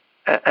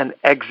an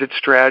exit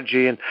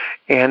strategy.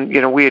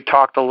 And we had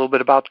talked a little bit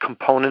about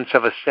components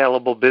of a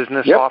saleable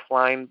business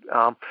offline.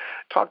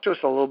 Talk to us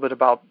a little bit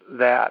about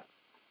that.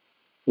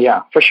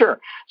 Yeah, for sure.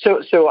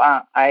 So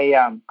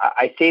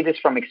I say this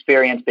from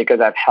experience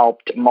because I've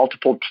helped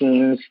multiple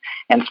teams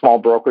and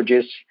small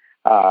brokerages,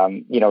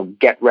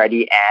 get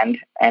ready and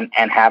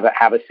have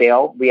a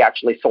sale. We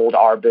actually sold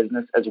our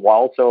business as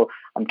well. So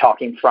I'm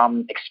talking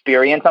from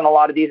experience on a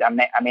lot of these.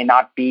 I may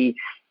not be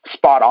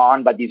spot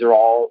on, but these are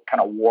all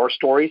kind of war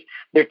stories.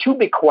 There are two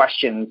big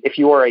questions. If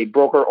you are a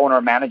broker,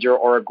 owner, manager,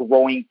 or a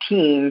growing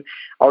team,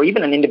 or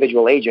even an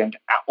individual agent,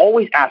 I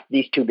always ask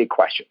these two big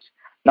questions.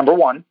 Number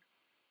one,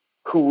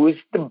 who's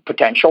the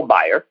potential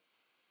buyer?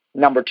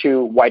 Number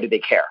two, why do they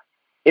care?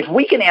 If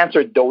we can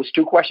answer those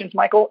two questions,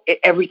 Michael,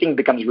 everything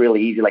becomes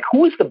really easy. Like,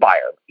 who is the buyer?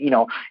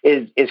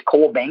 Is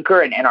Cole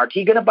Banker and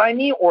NRT going to buy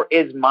me, or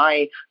is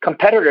my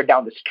competitor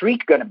down the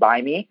street going to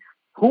buy me?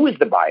 Who is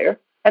the buyer,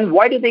 and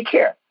why do they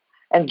care?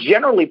 And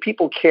generally,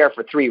 people care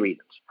for three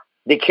reasons.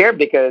 They care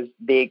because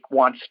they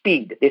want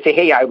speed. They say,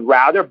 hey, I'd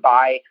rather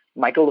buy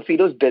Michael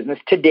LaFido's business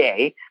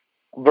today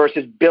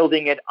versus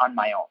building it on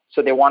my own.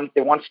 So they want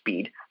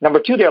speed. Number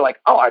two, they're like,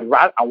 oh, I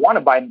want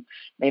to buy,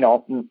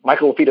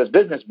 Michael LaFido's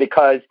business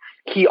because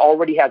he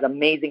already has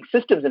amazing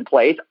systems in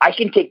place. I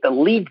can take the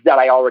leads that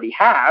I already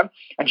have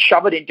and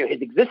shove it into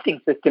his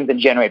existing systems and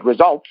generate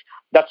results.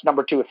 That's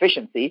number two,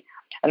 efficiency.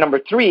 And number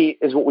three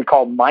is what we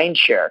call mind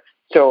share.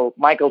 So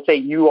Michael, say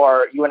you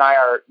and I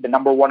are the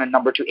number one and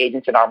number two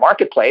agents in our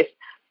marketplace.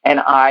 and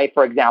I,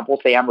 for example,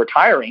 say I'm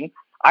retiring,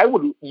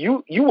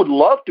 you would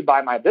love to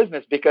buy my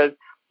business because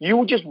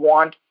you just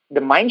want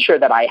the mind share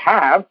that I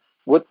have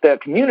with the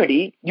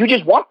community. You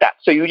just want that.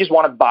 So you just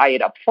want to buy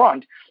it up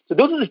front. So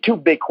those are the two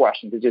big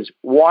questions. It's just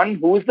one,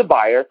 who is the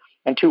buyer?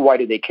 And two, why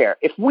do they care?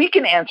 If we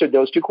can answer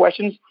those two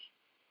questions,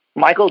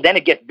 Michael, then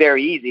it gets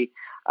very easy.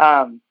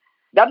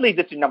 That leads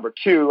us to number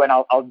two, and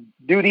I'll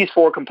do these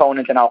four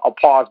components, and I'll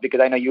pause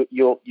because I know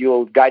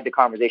you'll guide the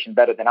conversation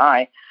better than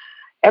I.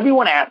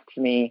 Everyone asks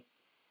me,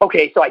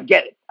 okay, so I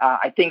get it.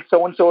 I think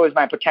so-and-so is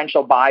my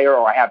potential buyer,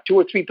 or I have 2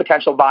 or 3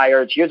 potential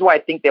buyers. Here's why I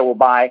think they will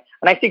buy.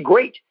 And I say,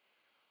 great.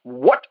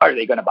 What are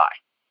they going to buy?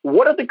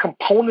 What are the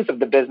components of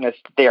the business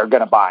they are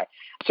going to buy?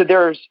 So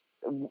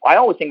I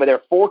always think there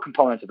are 4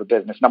 components of a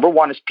business. Number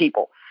one is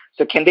people.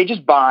 So can they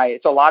just buy?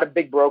 It's a lot of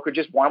big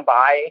brokerages want to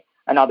buy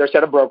another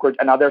set of brokerage,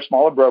 another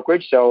smaller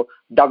brokerage. So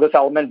Douglas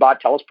Elliman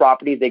bought TELUS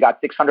Properties. They got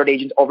 600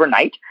 agents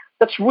overnight.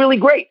 That's really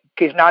great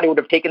because now it would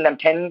have taken them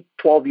 10,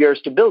 12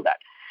 years to build that.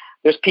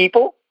 There's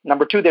people.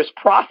 Number 2, there's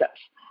process.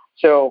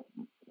 So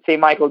say,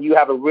 Michael, you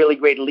have a really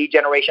great lead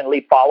generation,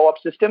 lead follow-up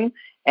system,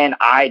 and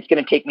it's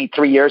going to take me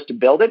 3 years to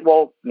build it.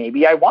 Well,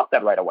 maybe I want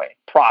that right away.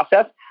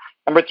 Process.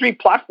 Number 3,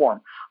 platform.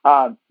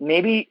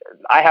 Maybe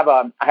I have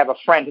a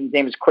friend. His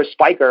name is Chris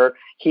Spiker.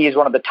 He is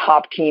one of the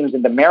top teams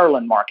in the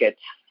Maryland market,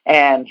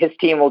 and his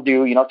team will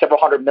do several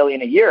 $100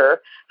 million a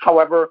year.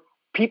 However,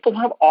 people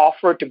have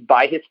offered to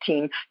buy his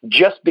team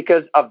just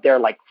because of their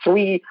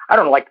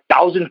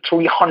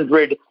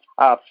 1,300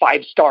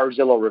 5-star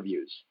Zillow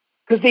reviews,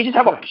 because they just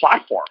have a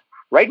platform,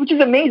 right? Which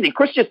is amazing.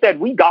 Chris just said,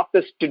 we got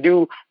this to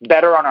do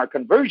better on our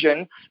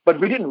conversion, but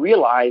we didn't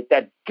realize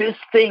that this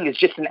thing is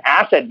just an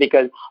asset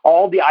because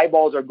all the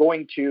eyeballs are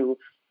going to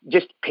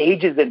just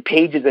pages and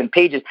pages and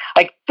pages.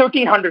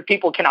 1,300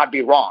 people cannot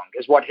be wrong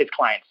is what his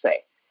clients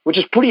say, which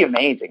is pretty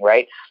amazing,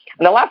 right?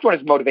 And the last one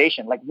is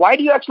motivation. Why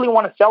do you actually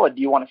want to sell it?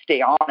 Do you want to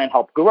stay on and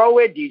help grow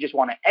it? Do you just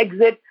want to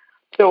exit?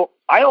 So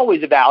I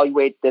always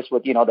evaluate this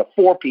with, the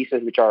 4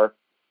 pieces, which are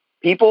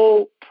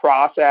people,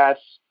 process,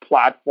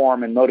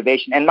 platform, and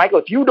motivation. And Michael,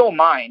 if you don't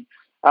mind,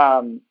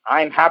 I'm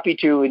happy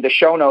to, in the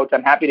show notes,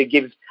 I'm happy to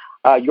give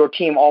your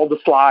team all the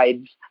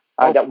slides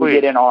that we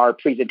did in our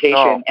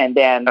presentation. And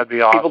then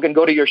people can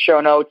go to your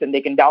show notes and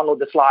they can download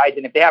the slides.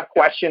 And if they have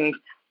questions,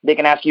 they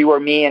can ask you or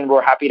me, and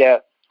we're happy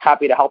to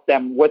help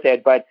them with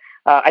it. But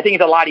I think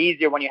it's a lot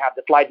easier when you have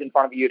the slides in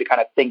front of you to kind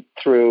of think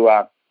through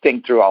all of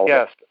it.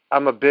 Yes.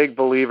 I'm a big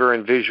believer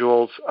in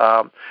visuals.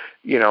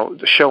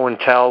 Show and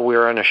tell.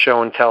 We're in a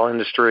show and tell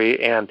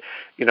industry, and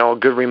a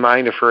good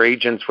reminder for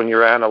agents when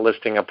you're at a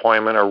listing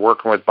appointment or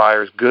working with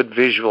buyers, good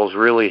visuals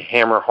really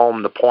hammer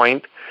home the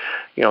point.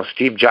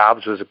 Steve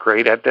Jobs was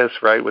great at this,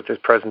 right, with his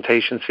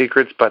presentation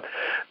secrets. But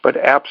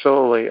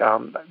absolutely,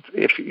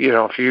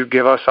 if you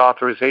give us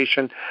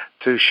authorization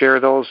to share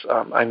those,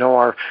 I know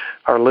our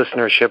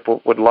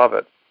listenership would love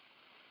it.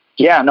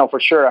 Yeah, no, for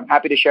sure. I'm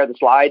happy to share the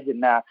slides,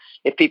 and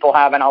if people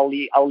have, and I'll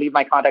leave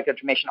my contact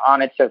information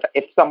on it. So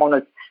if someone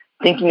is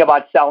thinking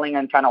about selling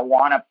and kind of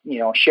want to,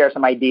 share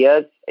some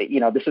ideas,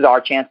 this is our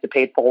chance to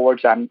pay it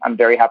forward. So I'm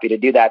very happy to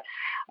do that.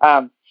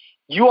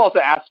 You also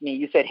asked me.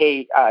 You said,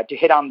 hey, to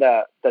hit on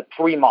the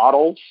 3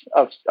 models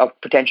of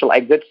potential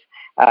exits.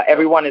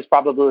 Everyone is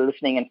probably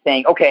listening and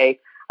saying, okay,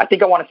 I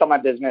think I want to sell my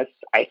business.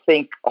 I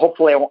think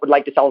hopefully I would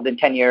like to sell it in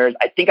 10 years.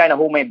 I think I know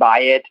who may buy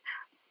it.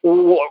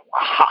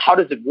 How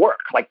does it work?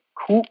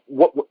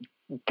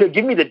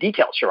 Give me the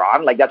details,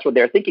 Sharon. That's what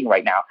they're thinking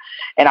right now.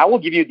 And I will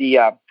give you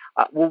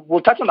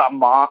we'll touch on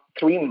the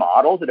 3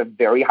 models at a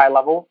very high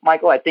level,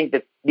 Michael. I think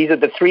that these are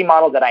the 3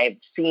 models that I have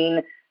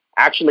seen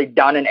actually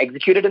done and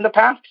executed in the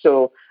past.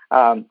 So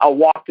I'll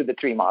walk through the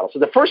 3 models. So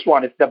the first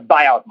one is the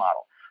buyout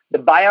model. The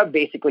buyout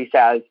basically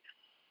says,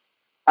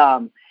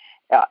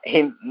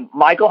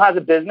 Michael has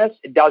a business.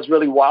 It does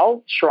really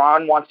well.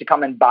 Sharon wants to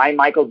come and buy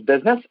Michael's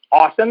business.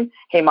 Awesome.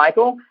 Hey,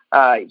 Michael,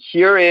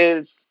 here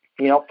is,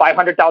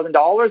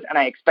 $500,000, and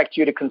I expect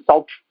you to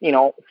consult,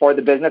 for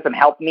the business and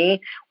help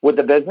me with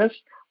the business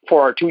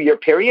for a 2-year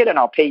period, and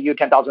I'll pay you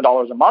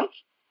 $10,000 a month.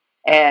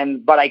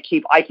 But I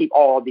keep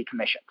all the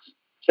commissions.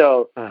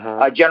 So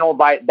general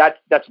buy,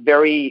 it's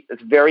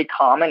very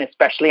common,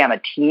 especially on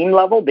a team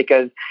level,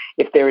 because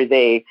if there is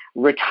a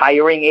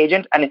retiring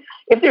agent, and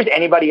if there's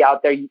anybody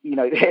out there,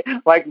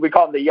 like we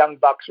call them the young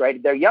bucks,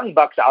 right? They're young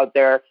bucks out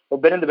there who've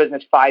been in the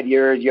business 5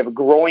 years. You have a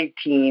growing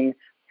team,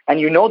 and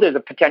there's a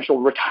potential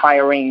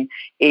retiring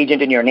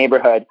agent in your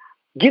neighborhood.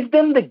 Give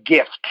them the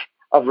gift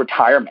of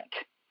retirement.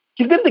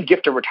 Give them the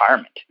gift of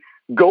retirement.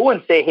 Go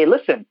and say, hey,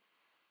 listen,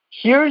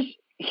 here's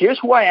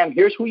who I am.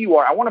 Here's who you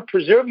are. I want to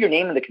preserve your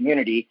name in the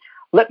community.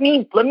 Let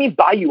me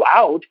buy you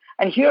out.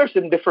 And here are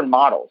some different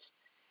models.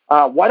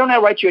 Why don't I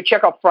write you a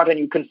check up front and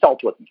you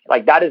consult with me?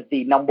 That is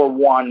the number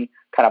one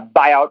kind of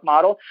buyout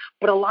model.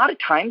 But a lot of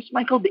times,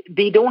 Michael,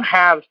 they don't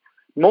have,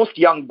 most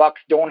young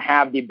bucks don't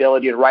have the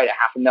ability to write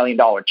a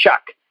 $500,000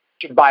 check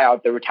to buy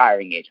out the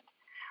retiring agent,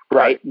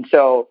 right? And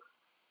so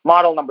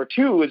model number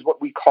 2 is what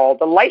we call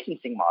the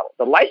licensing model.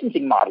 The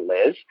licensing model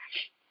is,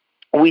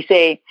 we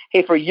say,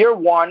 hey, for year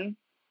 1,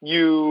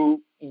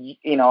 you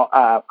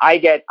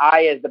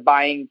I as the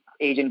buying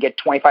agent get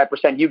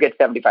 25%, you get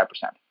 75%.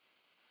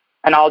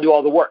 And I'll do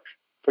all the work.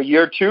 For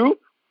year 2,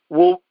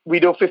 we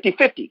do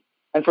 50-50.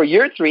 And for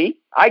year 3,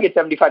 I get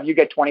 75, you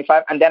get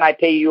 25, and then I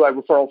pay you a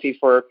referral fee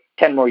for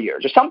 10 more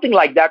years or something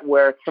like that,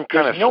 where some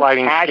kind of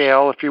sliding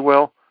scale, if you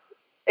will.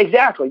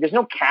 Exactly. There's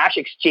no cash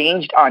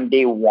exchanged on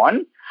day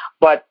one,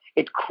 but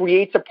it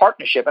creates a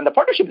partnership. And the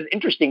partnership is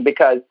interesting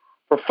because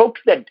for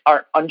folks that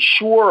are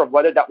unsure of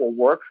whether that will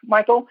work,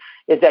 Michael,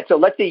 is that, so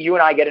let's say you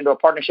and I get into a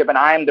partnership and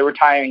I'm the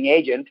retiring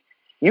agent.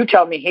 You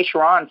tell me, hey,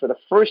 Sharon, for the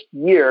first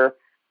year,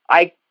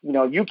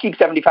 you keep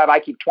 75, I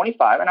keep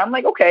 25. And I'm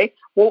like, okay,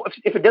 well,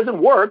 if it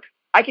doesn't work,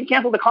 I can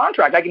cancel the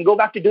contract. I can go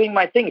back to doing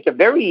my thing. It's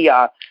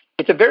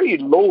a very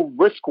low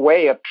risk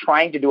way of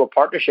trying to do a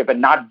partnership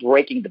and not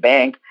breaking the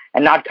bank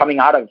and not coming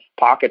out of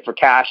pocket for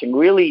cash and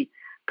really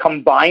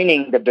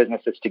combining the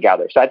businesses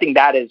together. So I think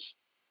that is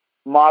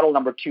model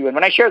number 2. And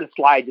when I share the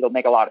slides, it'll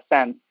make a lot of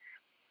sense.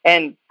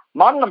 And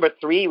model number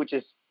 3, which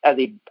is as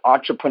an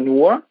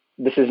entrepreneur,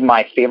 this is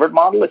my favorite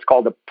model. It's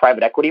called the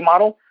private equity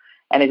model.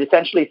 And it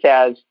essentially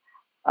says,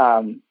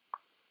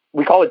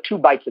 we call it 2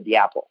 bites of the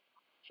apple.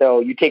 So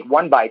you take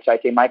 1 bite. So I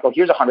say, Michael,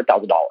 here's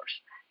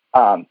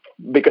 $100,000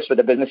 because for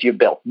the business you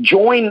built.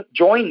 Join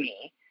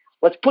me.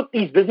 Let's put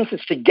these businesses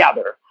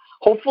together.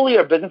 Hopefully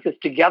our businesses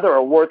together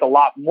are worth a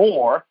lot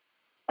more.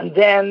 And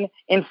then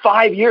in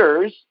 5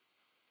 years,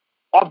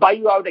 I'll buy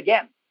you out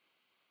again.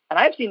 And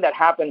I've seen that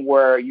happen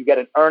where you get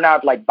an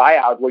earnout like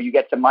buyout, where you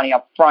get some money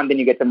up front, then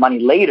you get the money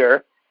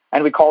later.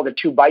 And we call it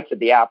 2 bites of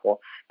the apple.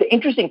 The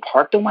interesting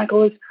part though,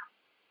 Michael, is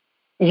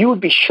you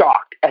would be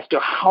shocked as to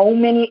how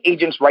many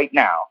agents right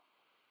now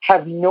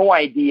have no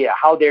idea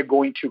how they're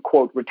going to,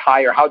 quote,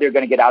 retire, how they're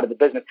going to get out of the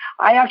business.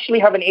 I actually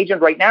have an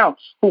agent right now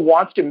who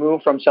wants to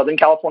move from Southern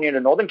California to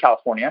Northern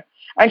California,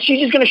 and she's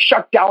just going to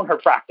shut down her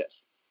practice.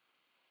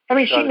 I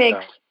mean, she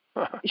makes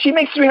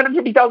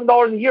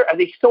 $350,000 a year as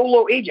a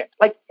solo agent.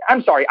 Like,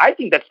 I'm sorry, I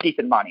think that's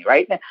decent money,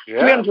 right?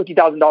 Yeah.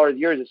 $350,000 a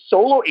year as a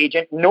solo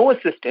agent, no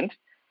assistant,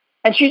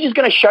 and she's just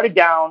going to shut it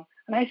down.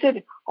 And I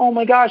said, oh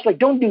my gosh, like,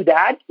 don't do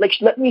that. Like,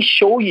 let me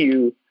show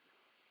you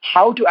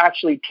how to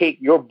actually take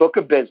your book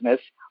of business,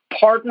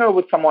 partner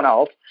with someone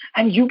else,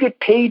 and you get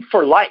paid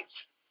for life.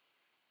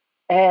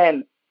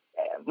 And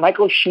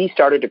Michael, she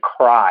started to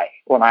cry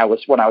when I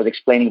was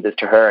explaining this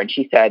to her. And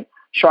she said,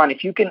 Sharon,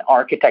 if you can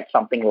architect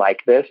something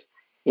like this,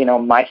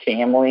 my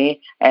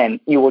family, and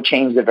you will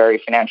change the very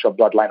financial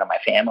bloodline of my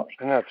family.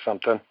 And that's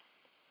something.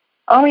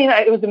 I mean,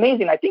 it was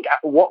amazing. I think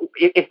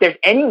if there's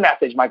any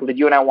message, Michael, that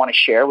you and I want to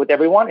share with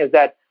everyone, is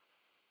that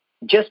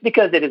just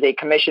because it is a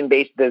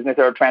commission-based business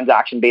or a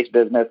transaction-based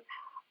business,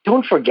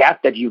 don't forget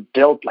that you've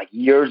built like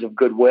years of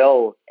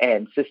goodwill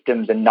and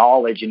systems and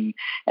knowledge and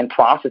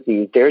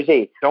processes. There's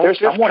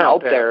someone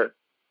out there.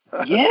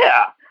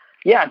 Yeah.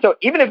 Yeah. So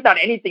even if not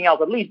anything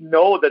else, at least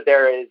know that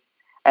there is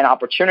an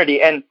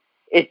opportunity. And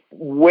it's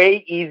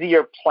way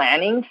easier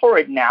planning for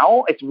it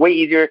now. It's way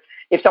easier.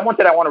 If someone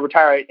said, I want to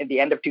retire at the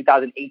end of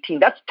 2018,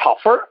 that's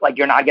tougher. Like,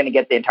 you're not going to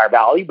get the entire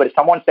value. But if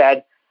someone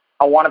said,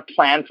 I want to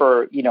plan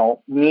for,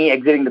 me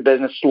exiting the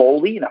business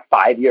slowly in a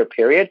 5-year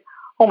period,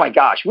 oh my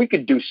gosh, we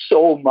could do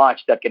so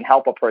much that can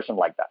help a person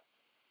like that.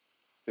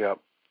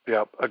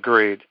 Yep.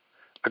 Agreed.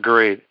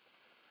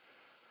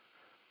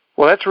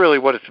 Well, that's really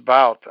what it's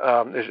about.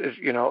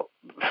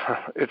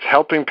 It's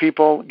helping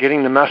people,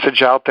 getting the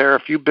message out there.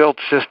 If you build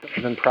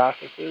systems and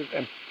processes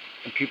and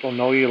people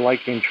know you,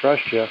 like you, and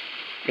trust you,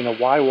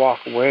 why walk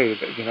away?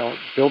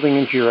 Building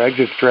into your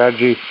exit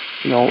strategy,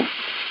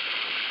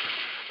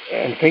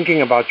 and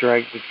thinking about your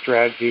exit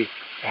strategy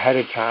ahead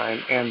of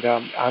time. And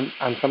on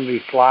some of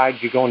these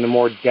slides, you go into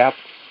more depth.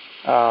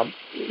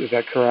 Is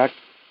that correct?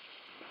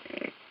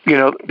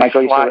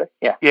 Michael, you still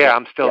there? Yeah,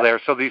 I'm still there.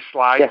 So these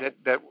slides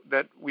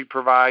that we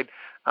provide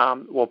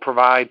will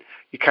provide,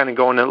 you kind of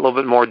go into a little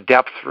bit more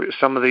depth through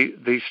some of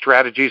these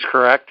strategies,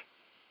 correct?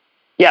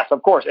 Yes,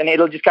 of course. And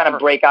it'll just kind of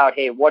break out,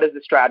 hey, what is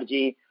the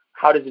strategy?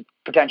 How does it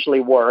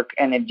potentially work?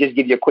 And it just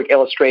gives you a quick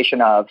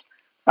illustration of,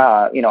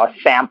 a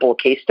sample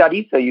case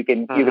study. So you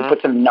can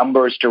put some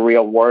numbers to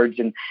real words.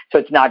 And so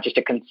it's not just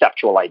a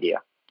conceptual idea.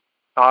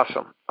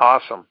 Awesome.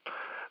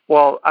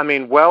 Well, I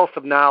mean, wealth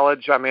of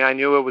knowledge. I mean, I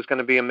knew it was going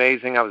to be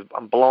amazing.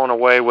 I'm blown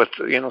away with,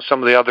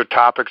 some of the other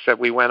topics that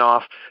we went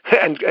off,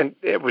 and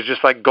it was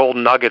just like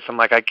golden nuggets. I'm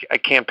like, I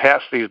can't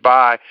pass these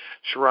by,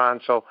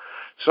 Sharon. So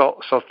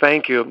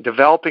thank you.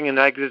 Developing an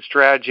exit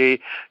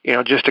strategy,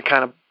 just to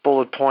kind of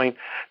bullet point.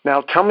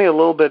 Now, tell me a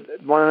little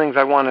bit. One of the things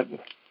I want to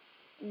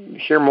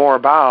hear more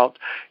about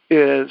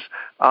is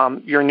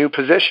your new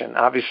position,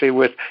 obviously,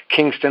 with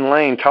Kingston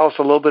Lane. Tell us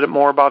a little bit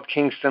more about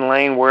Kingston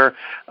Lane, where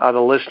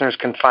the listeners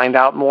can find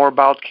out more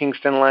about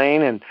Kingston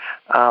Lane, and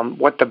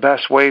what the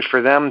best way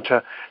for them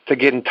to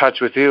get in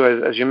touch with you.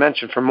 As you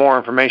mentioned, for more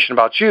information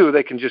about you,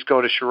 they can just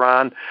go to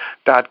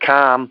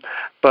Sharon.com,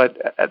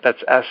 but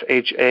that's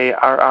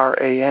SHARRAN.com.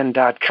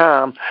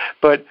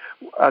 But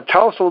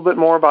tell us a little bit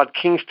more about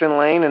Kingston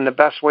Lane and the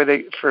best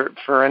way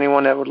for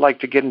anyone that would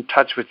like to get in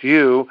touch with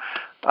you.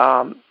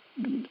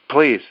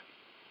 Please.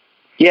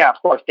 Yeah, of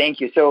course.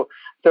 Thank you. So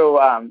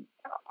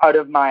out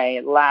of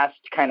my last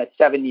kind of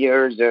 7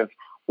 years of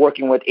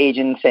working with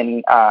agents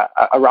and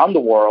around the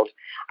world,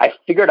 I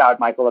figured out,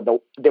 Michael, that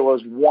there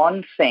was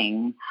one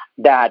thing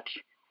that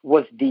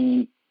was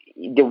the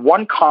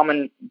one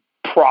common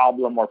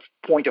problem or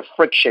point of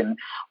friction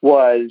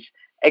was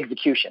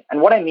execution.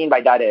 And what I mean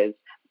by that is,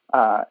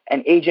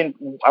 an agent,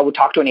 I would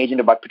talk to an agent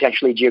about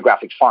potentially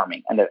geographic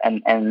farming,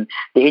 and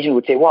the agent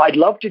would say, well, I'd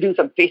love to do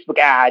some Facebook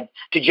ads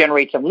to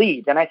generate some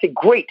leads. And I say,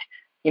 great.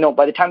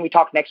 By the time we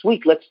talk next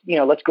week,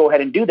 let's go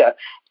ahead and do that.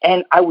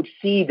 And I would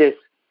see this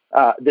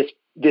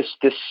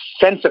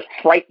sense of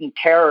frightened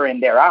terror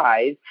in their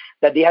eyes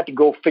that they had to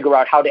go figure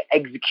out how to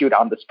execute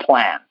on this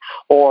plan.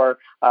 Or,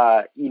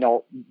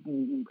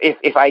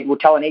 if I would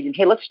tell an agent,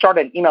 hey, let's start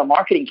an email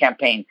marketing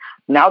campaign.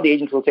 Now the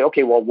agent will say,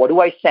 okay, well, what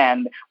do I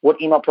send?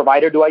 What email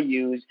provider do I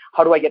use?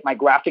 How do I get my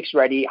graphics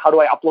ready? How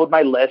do I upload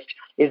my list?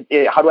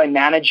 How do I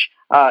manage,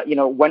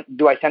 when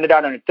do I send it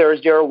out on a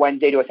Thursday or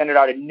Wednesday? Do I send it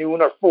out at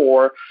noon or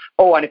 4?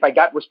 Oh, and if I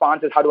got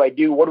responses, how do I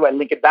do? What do I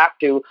link it back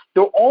to?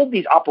 There are all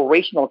these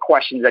operational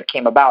questions that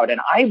came about.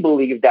 And I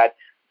believe that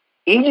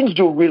agents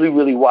do really,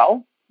 really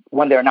well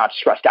when they're not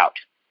stressed out.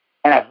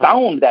 And I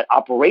found that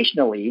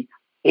operationally,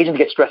 agents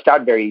get stressed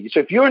out very easy. So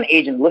if you're an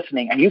agent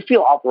listening and you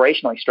feel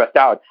operationally stressed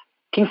out,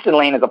 Kingston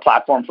Lane is a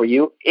platform for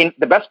you.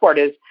 The best part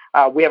is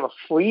we have a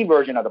free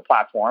version of the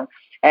platform.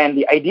 And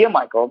the idea,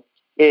 Michael,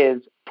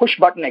 is push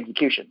button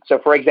execution. So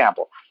for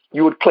example,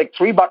 you would click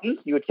 3 buttons.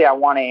 You would say, I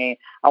want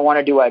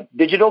to do a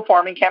digital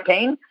farming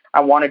campaign. I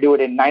want to do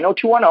it in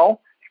 90210,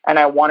 and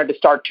I wanted to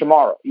start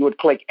tomorrow. You would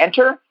click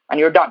enter and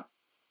you're done.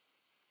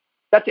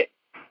 That's it.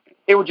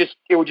 It would just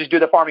do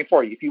the farming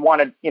for you. If you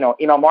wanted,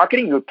 email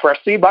marketing, you would press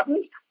 3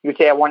 buttons. You would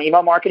say, I want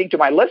email marketing to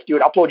my list. You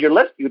would upload your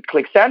list. You would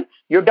click send.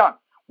 You're done.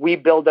 We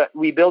build the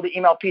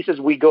email pieces.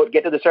 We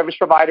get to the service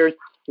providers.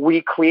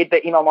 We create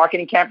the email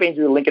marketing campaigns.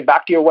 We link it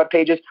back to your web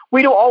pages.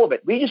 We do all of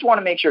it. We just want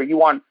to make sure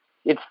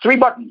it's 3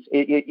 buttons.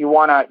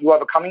 You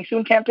have a coming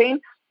soon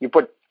campaign. You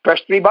press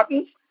 3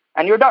 buttons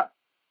and you're done.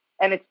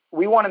 And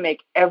we want to make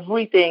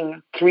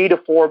everything 3 to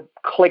 4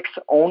 clicks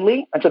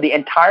only. And so the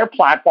entire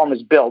platform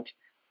is built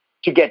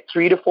to get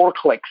 3 to 4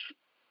 clicks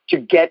to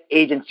get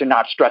agents to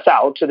not stress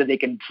out so that they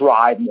can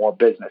drive more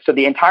business. So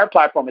the entire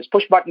platform is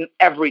push button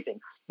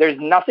everything. There's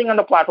nothing on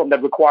the platform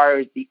that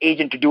requires the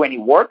agent to do any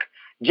work,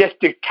 just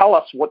to tell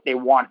us what they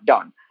want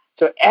done.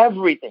 So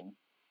everything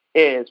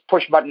is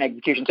push button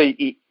execution. So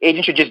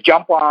agents should just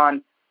jump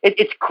on.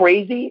 It's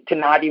crazy to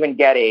not even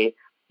get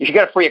you should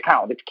get a free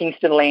account. It's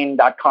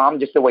kingstonlane.com,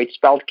 just the way it's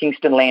spelled,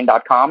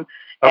 kingstonlane.com.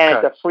 Okay. And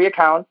it's a free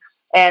account.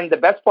 And the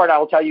best part I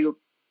will tell you,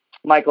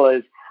 Michael,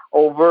 is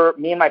over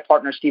me and my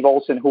partner, Steve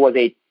Olson, who was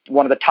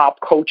one of the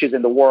top coaches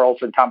in the world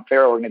for the Tom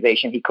Ferry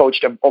organization. He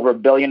coached over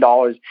 $1 billion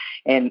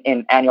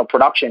in annual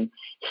production.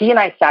 He and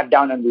I sat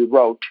down and we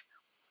wrote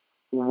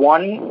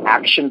one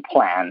action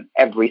plan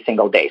every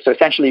single day. So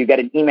essentially you get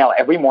an email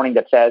every morning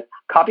that says,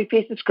 copy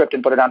paste the script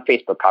and put it on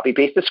Facebook, copy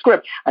paste the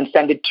script and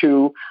send it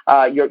to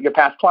your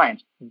past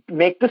clients.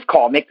 Make this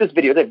call, make this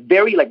video. They're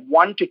very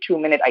 1 to 2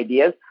 minute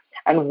ideas.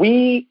 And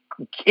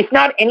if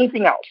not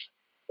anything else,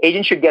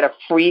 agents should get a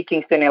free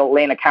Kingston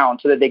Lane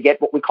account so that they get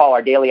what we call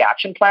our daily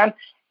action plan.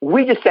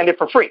 We just send it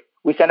for free.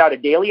 We send out a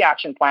daily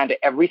action plan to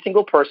every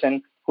single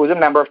person who is a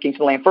member of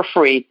Kingston Lane for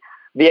free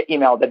via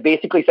email that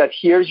basically says,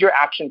 here's your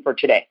action for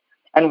today.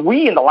 And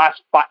we've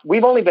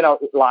only been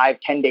live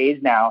 10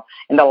 days now.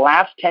 In the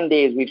last 10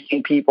 days, we've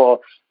seen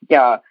people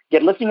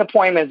get listing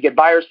appointments, get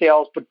buyer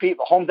sales, put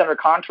homes under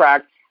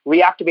contract,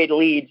 reactivate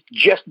leads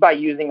just by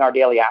using our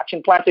daily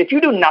action plan. So if you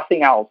do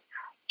nothing else,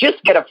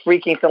 just get a free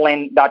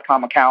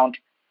kingstonlane.com account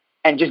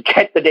and just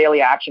get the daily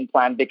action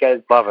plan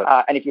because, love it.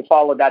 And if you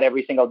follow that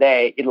every single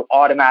day, it'll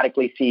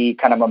automatically see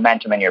kind of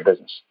momentum in your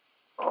business.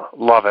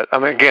 Love it. I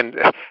mean, again,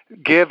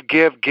 give.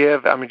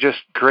 I mean,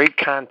 just great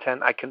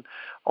content. I can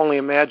only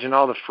imagine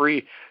all the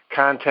free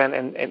content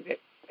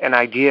and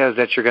ideas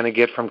that you're going to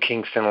get from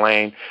Kingston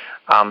Lane.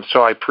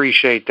 So I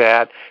appreciate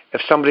that.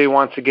 If somebody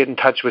wants to get in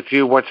touch with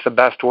you, what's the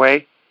best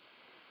way?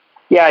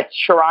 Yeah, it's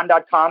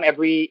Sharran.com.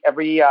 Every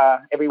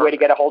way to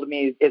get a hold of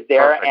me is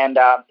there. Perfect. And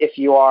if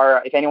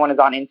anyone is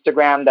on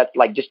Instagram, that's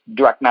just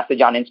direct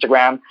message on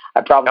Instagram.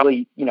 I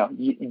probably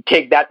you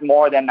take that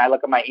more than I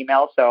look at my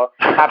email. So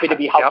happy to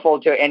be helpful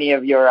to any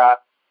of your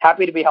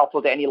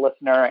helpful to any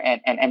listener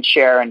and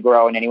share and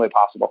grow in any way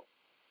possible.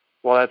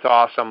 Well, that's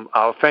awesome.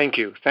 Thank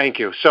you.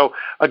 So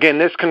again,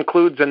 this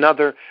concludes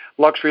another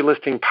Luxury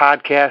Listing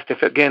podcast.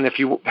 If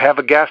you have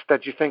a guest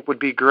that you think would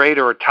be great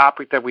or a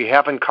topic that we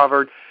haven't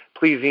covered,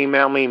 please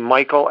email me,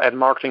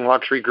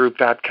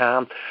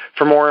 michael@marketingluxurygroup.com.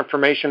 For more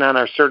information on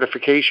our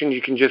certification,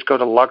 you can just go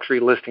to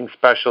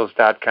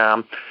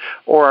luxurylistingspecialist.com,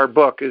 or our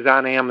book is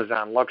on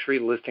Amazon,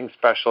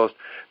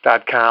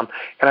 luxurylistingspecialist.com.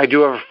 And I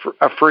do have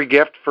a free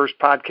gift, first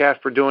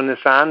podcast we're doing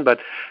this on, but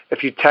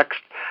if you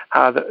text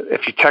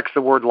the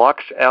word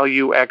Lux,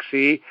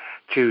 L-U-X-E,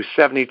 to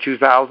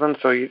 72,000,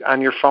 so on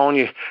your phone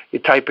you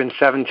type in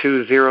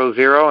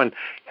 7200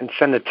 and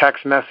send a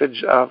text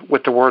message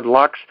with the word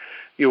Lux,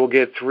 you will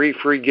get 3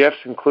 free gifts,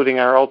 including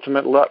our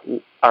Ultimate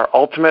our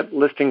ultimate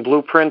listing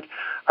blueprint,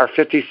 our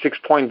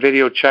 56-point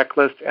video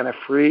checklist, and a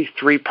free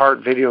 3-part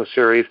video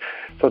series.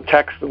 So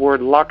text the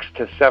word Lux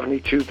to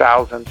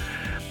 72,000.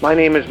 My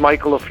name is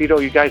Michael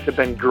LaFido. You guys have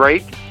been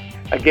great.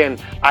 Again,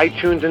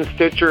 iTunes and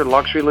Stitcher,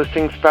 Luxury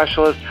Listing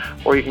Specialist,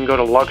 or you can go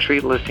to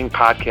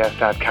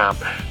luxurylistingpodcast.com.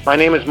 My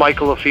name is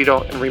Michael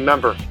LaFido, and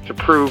remember to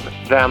prove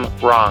them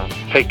wrong.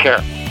 Take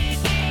care.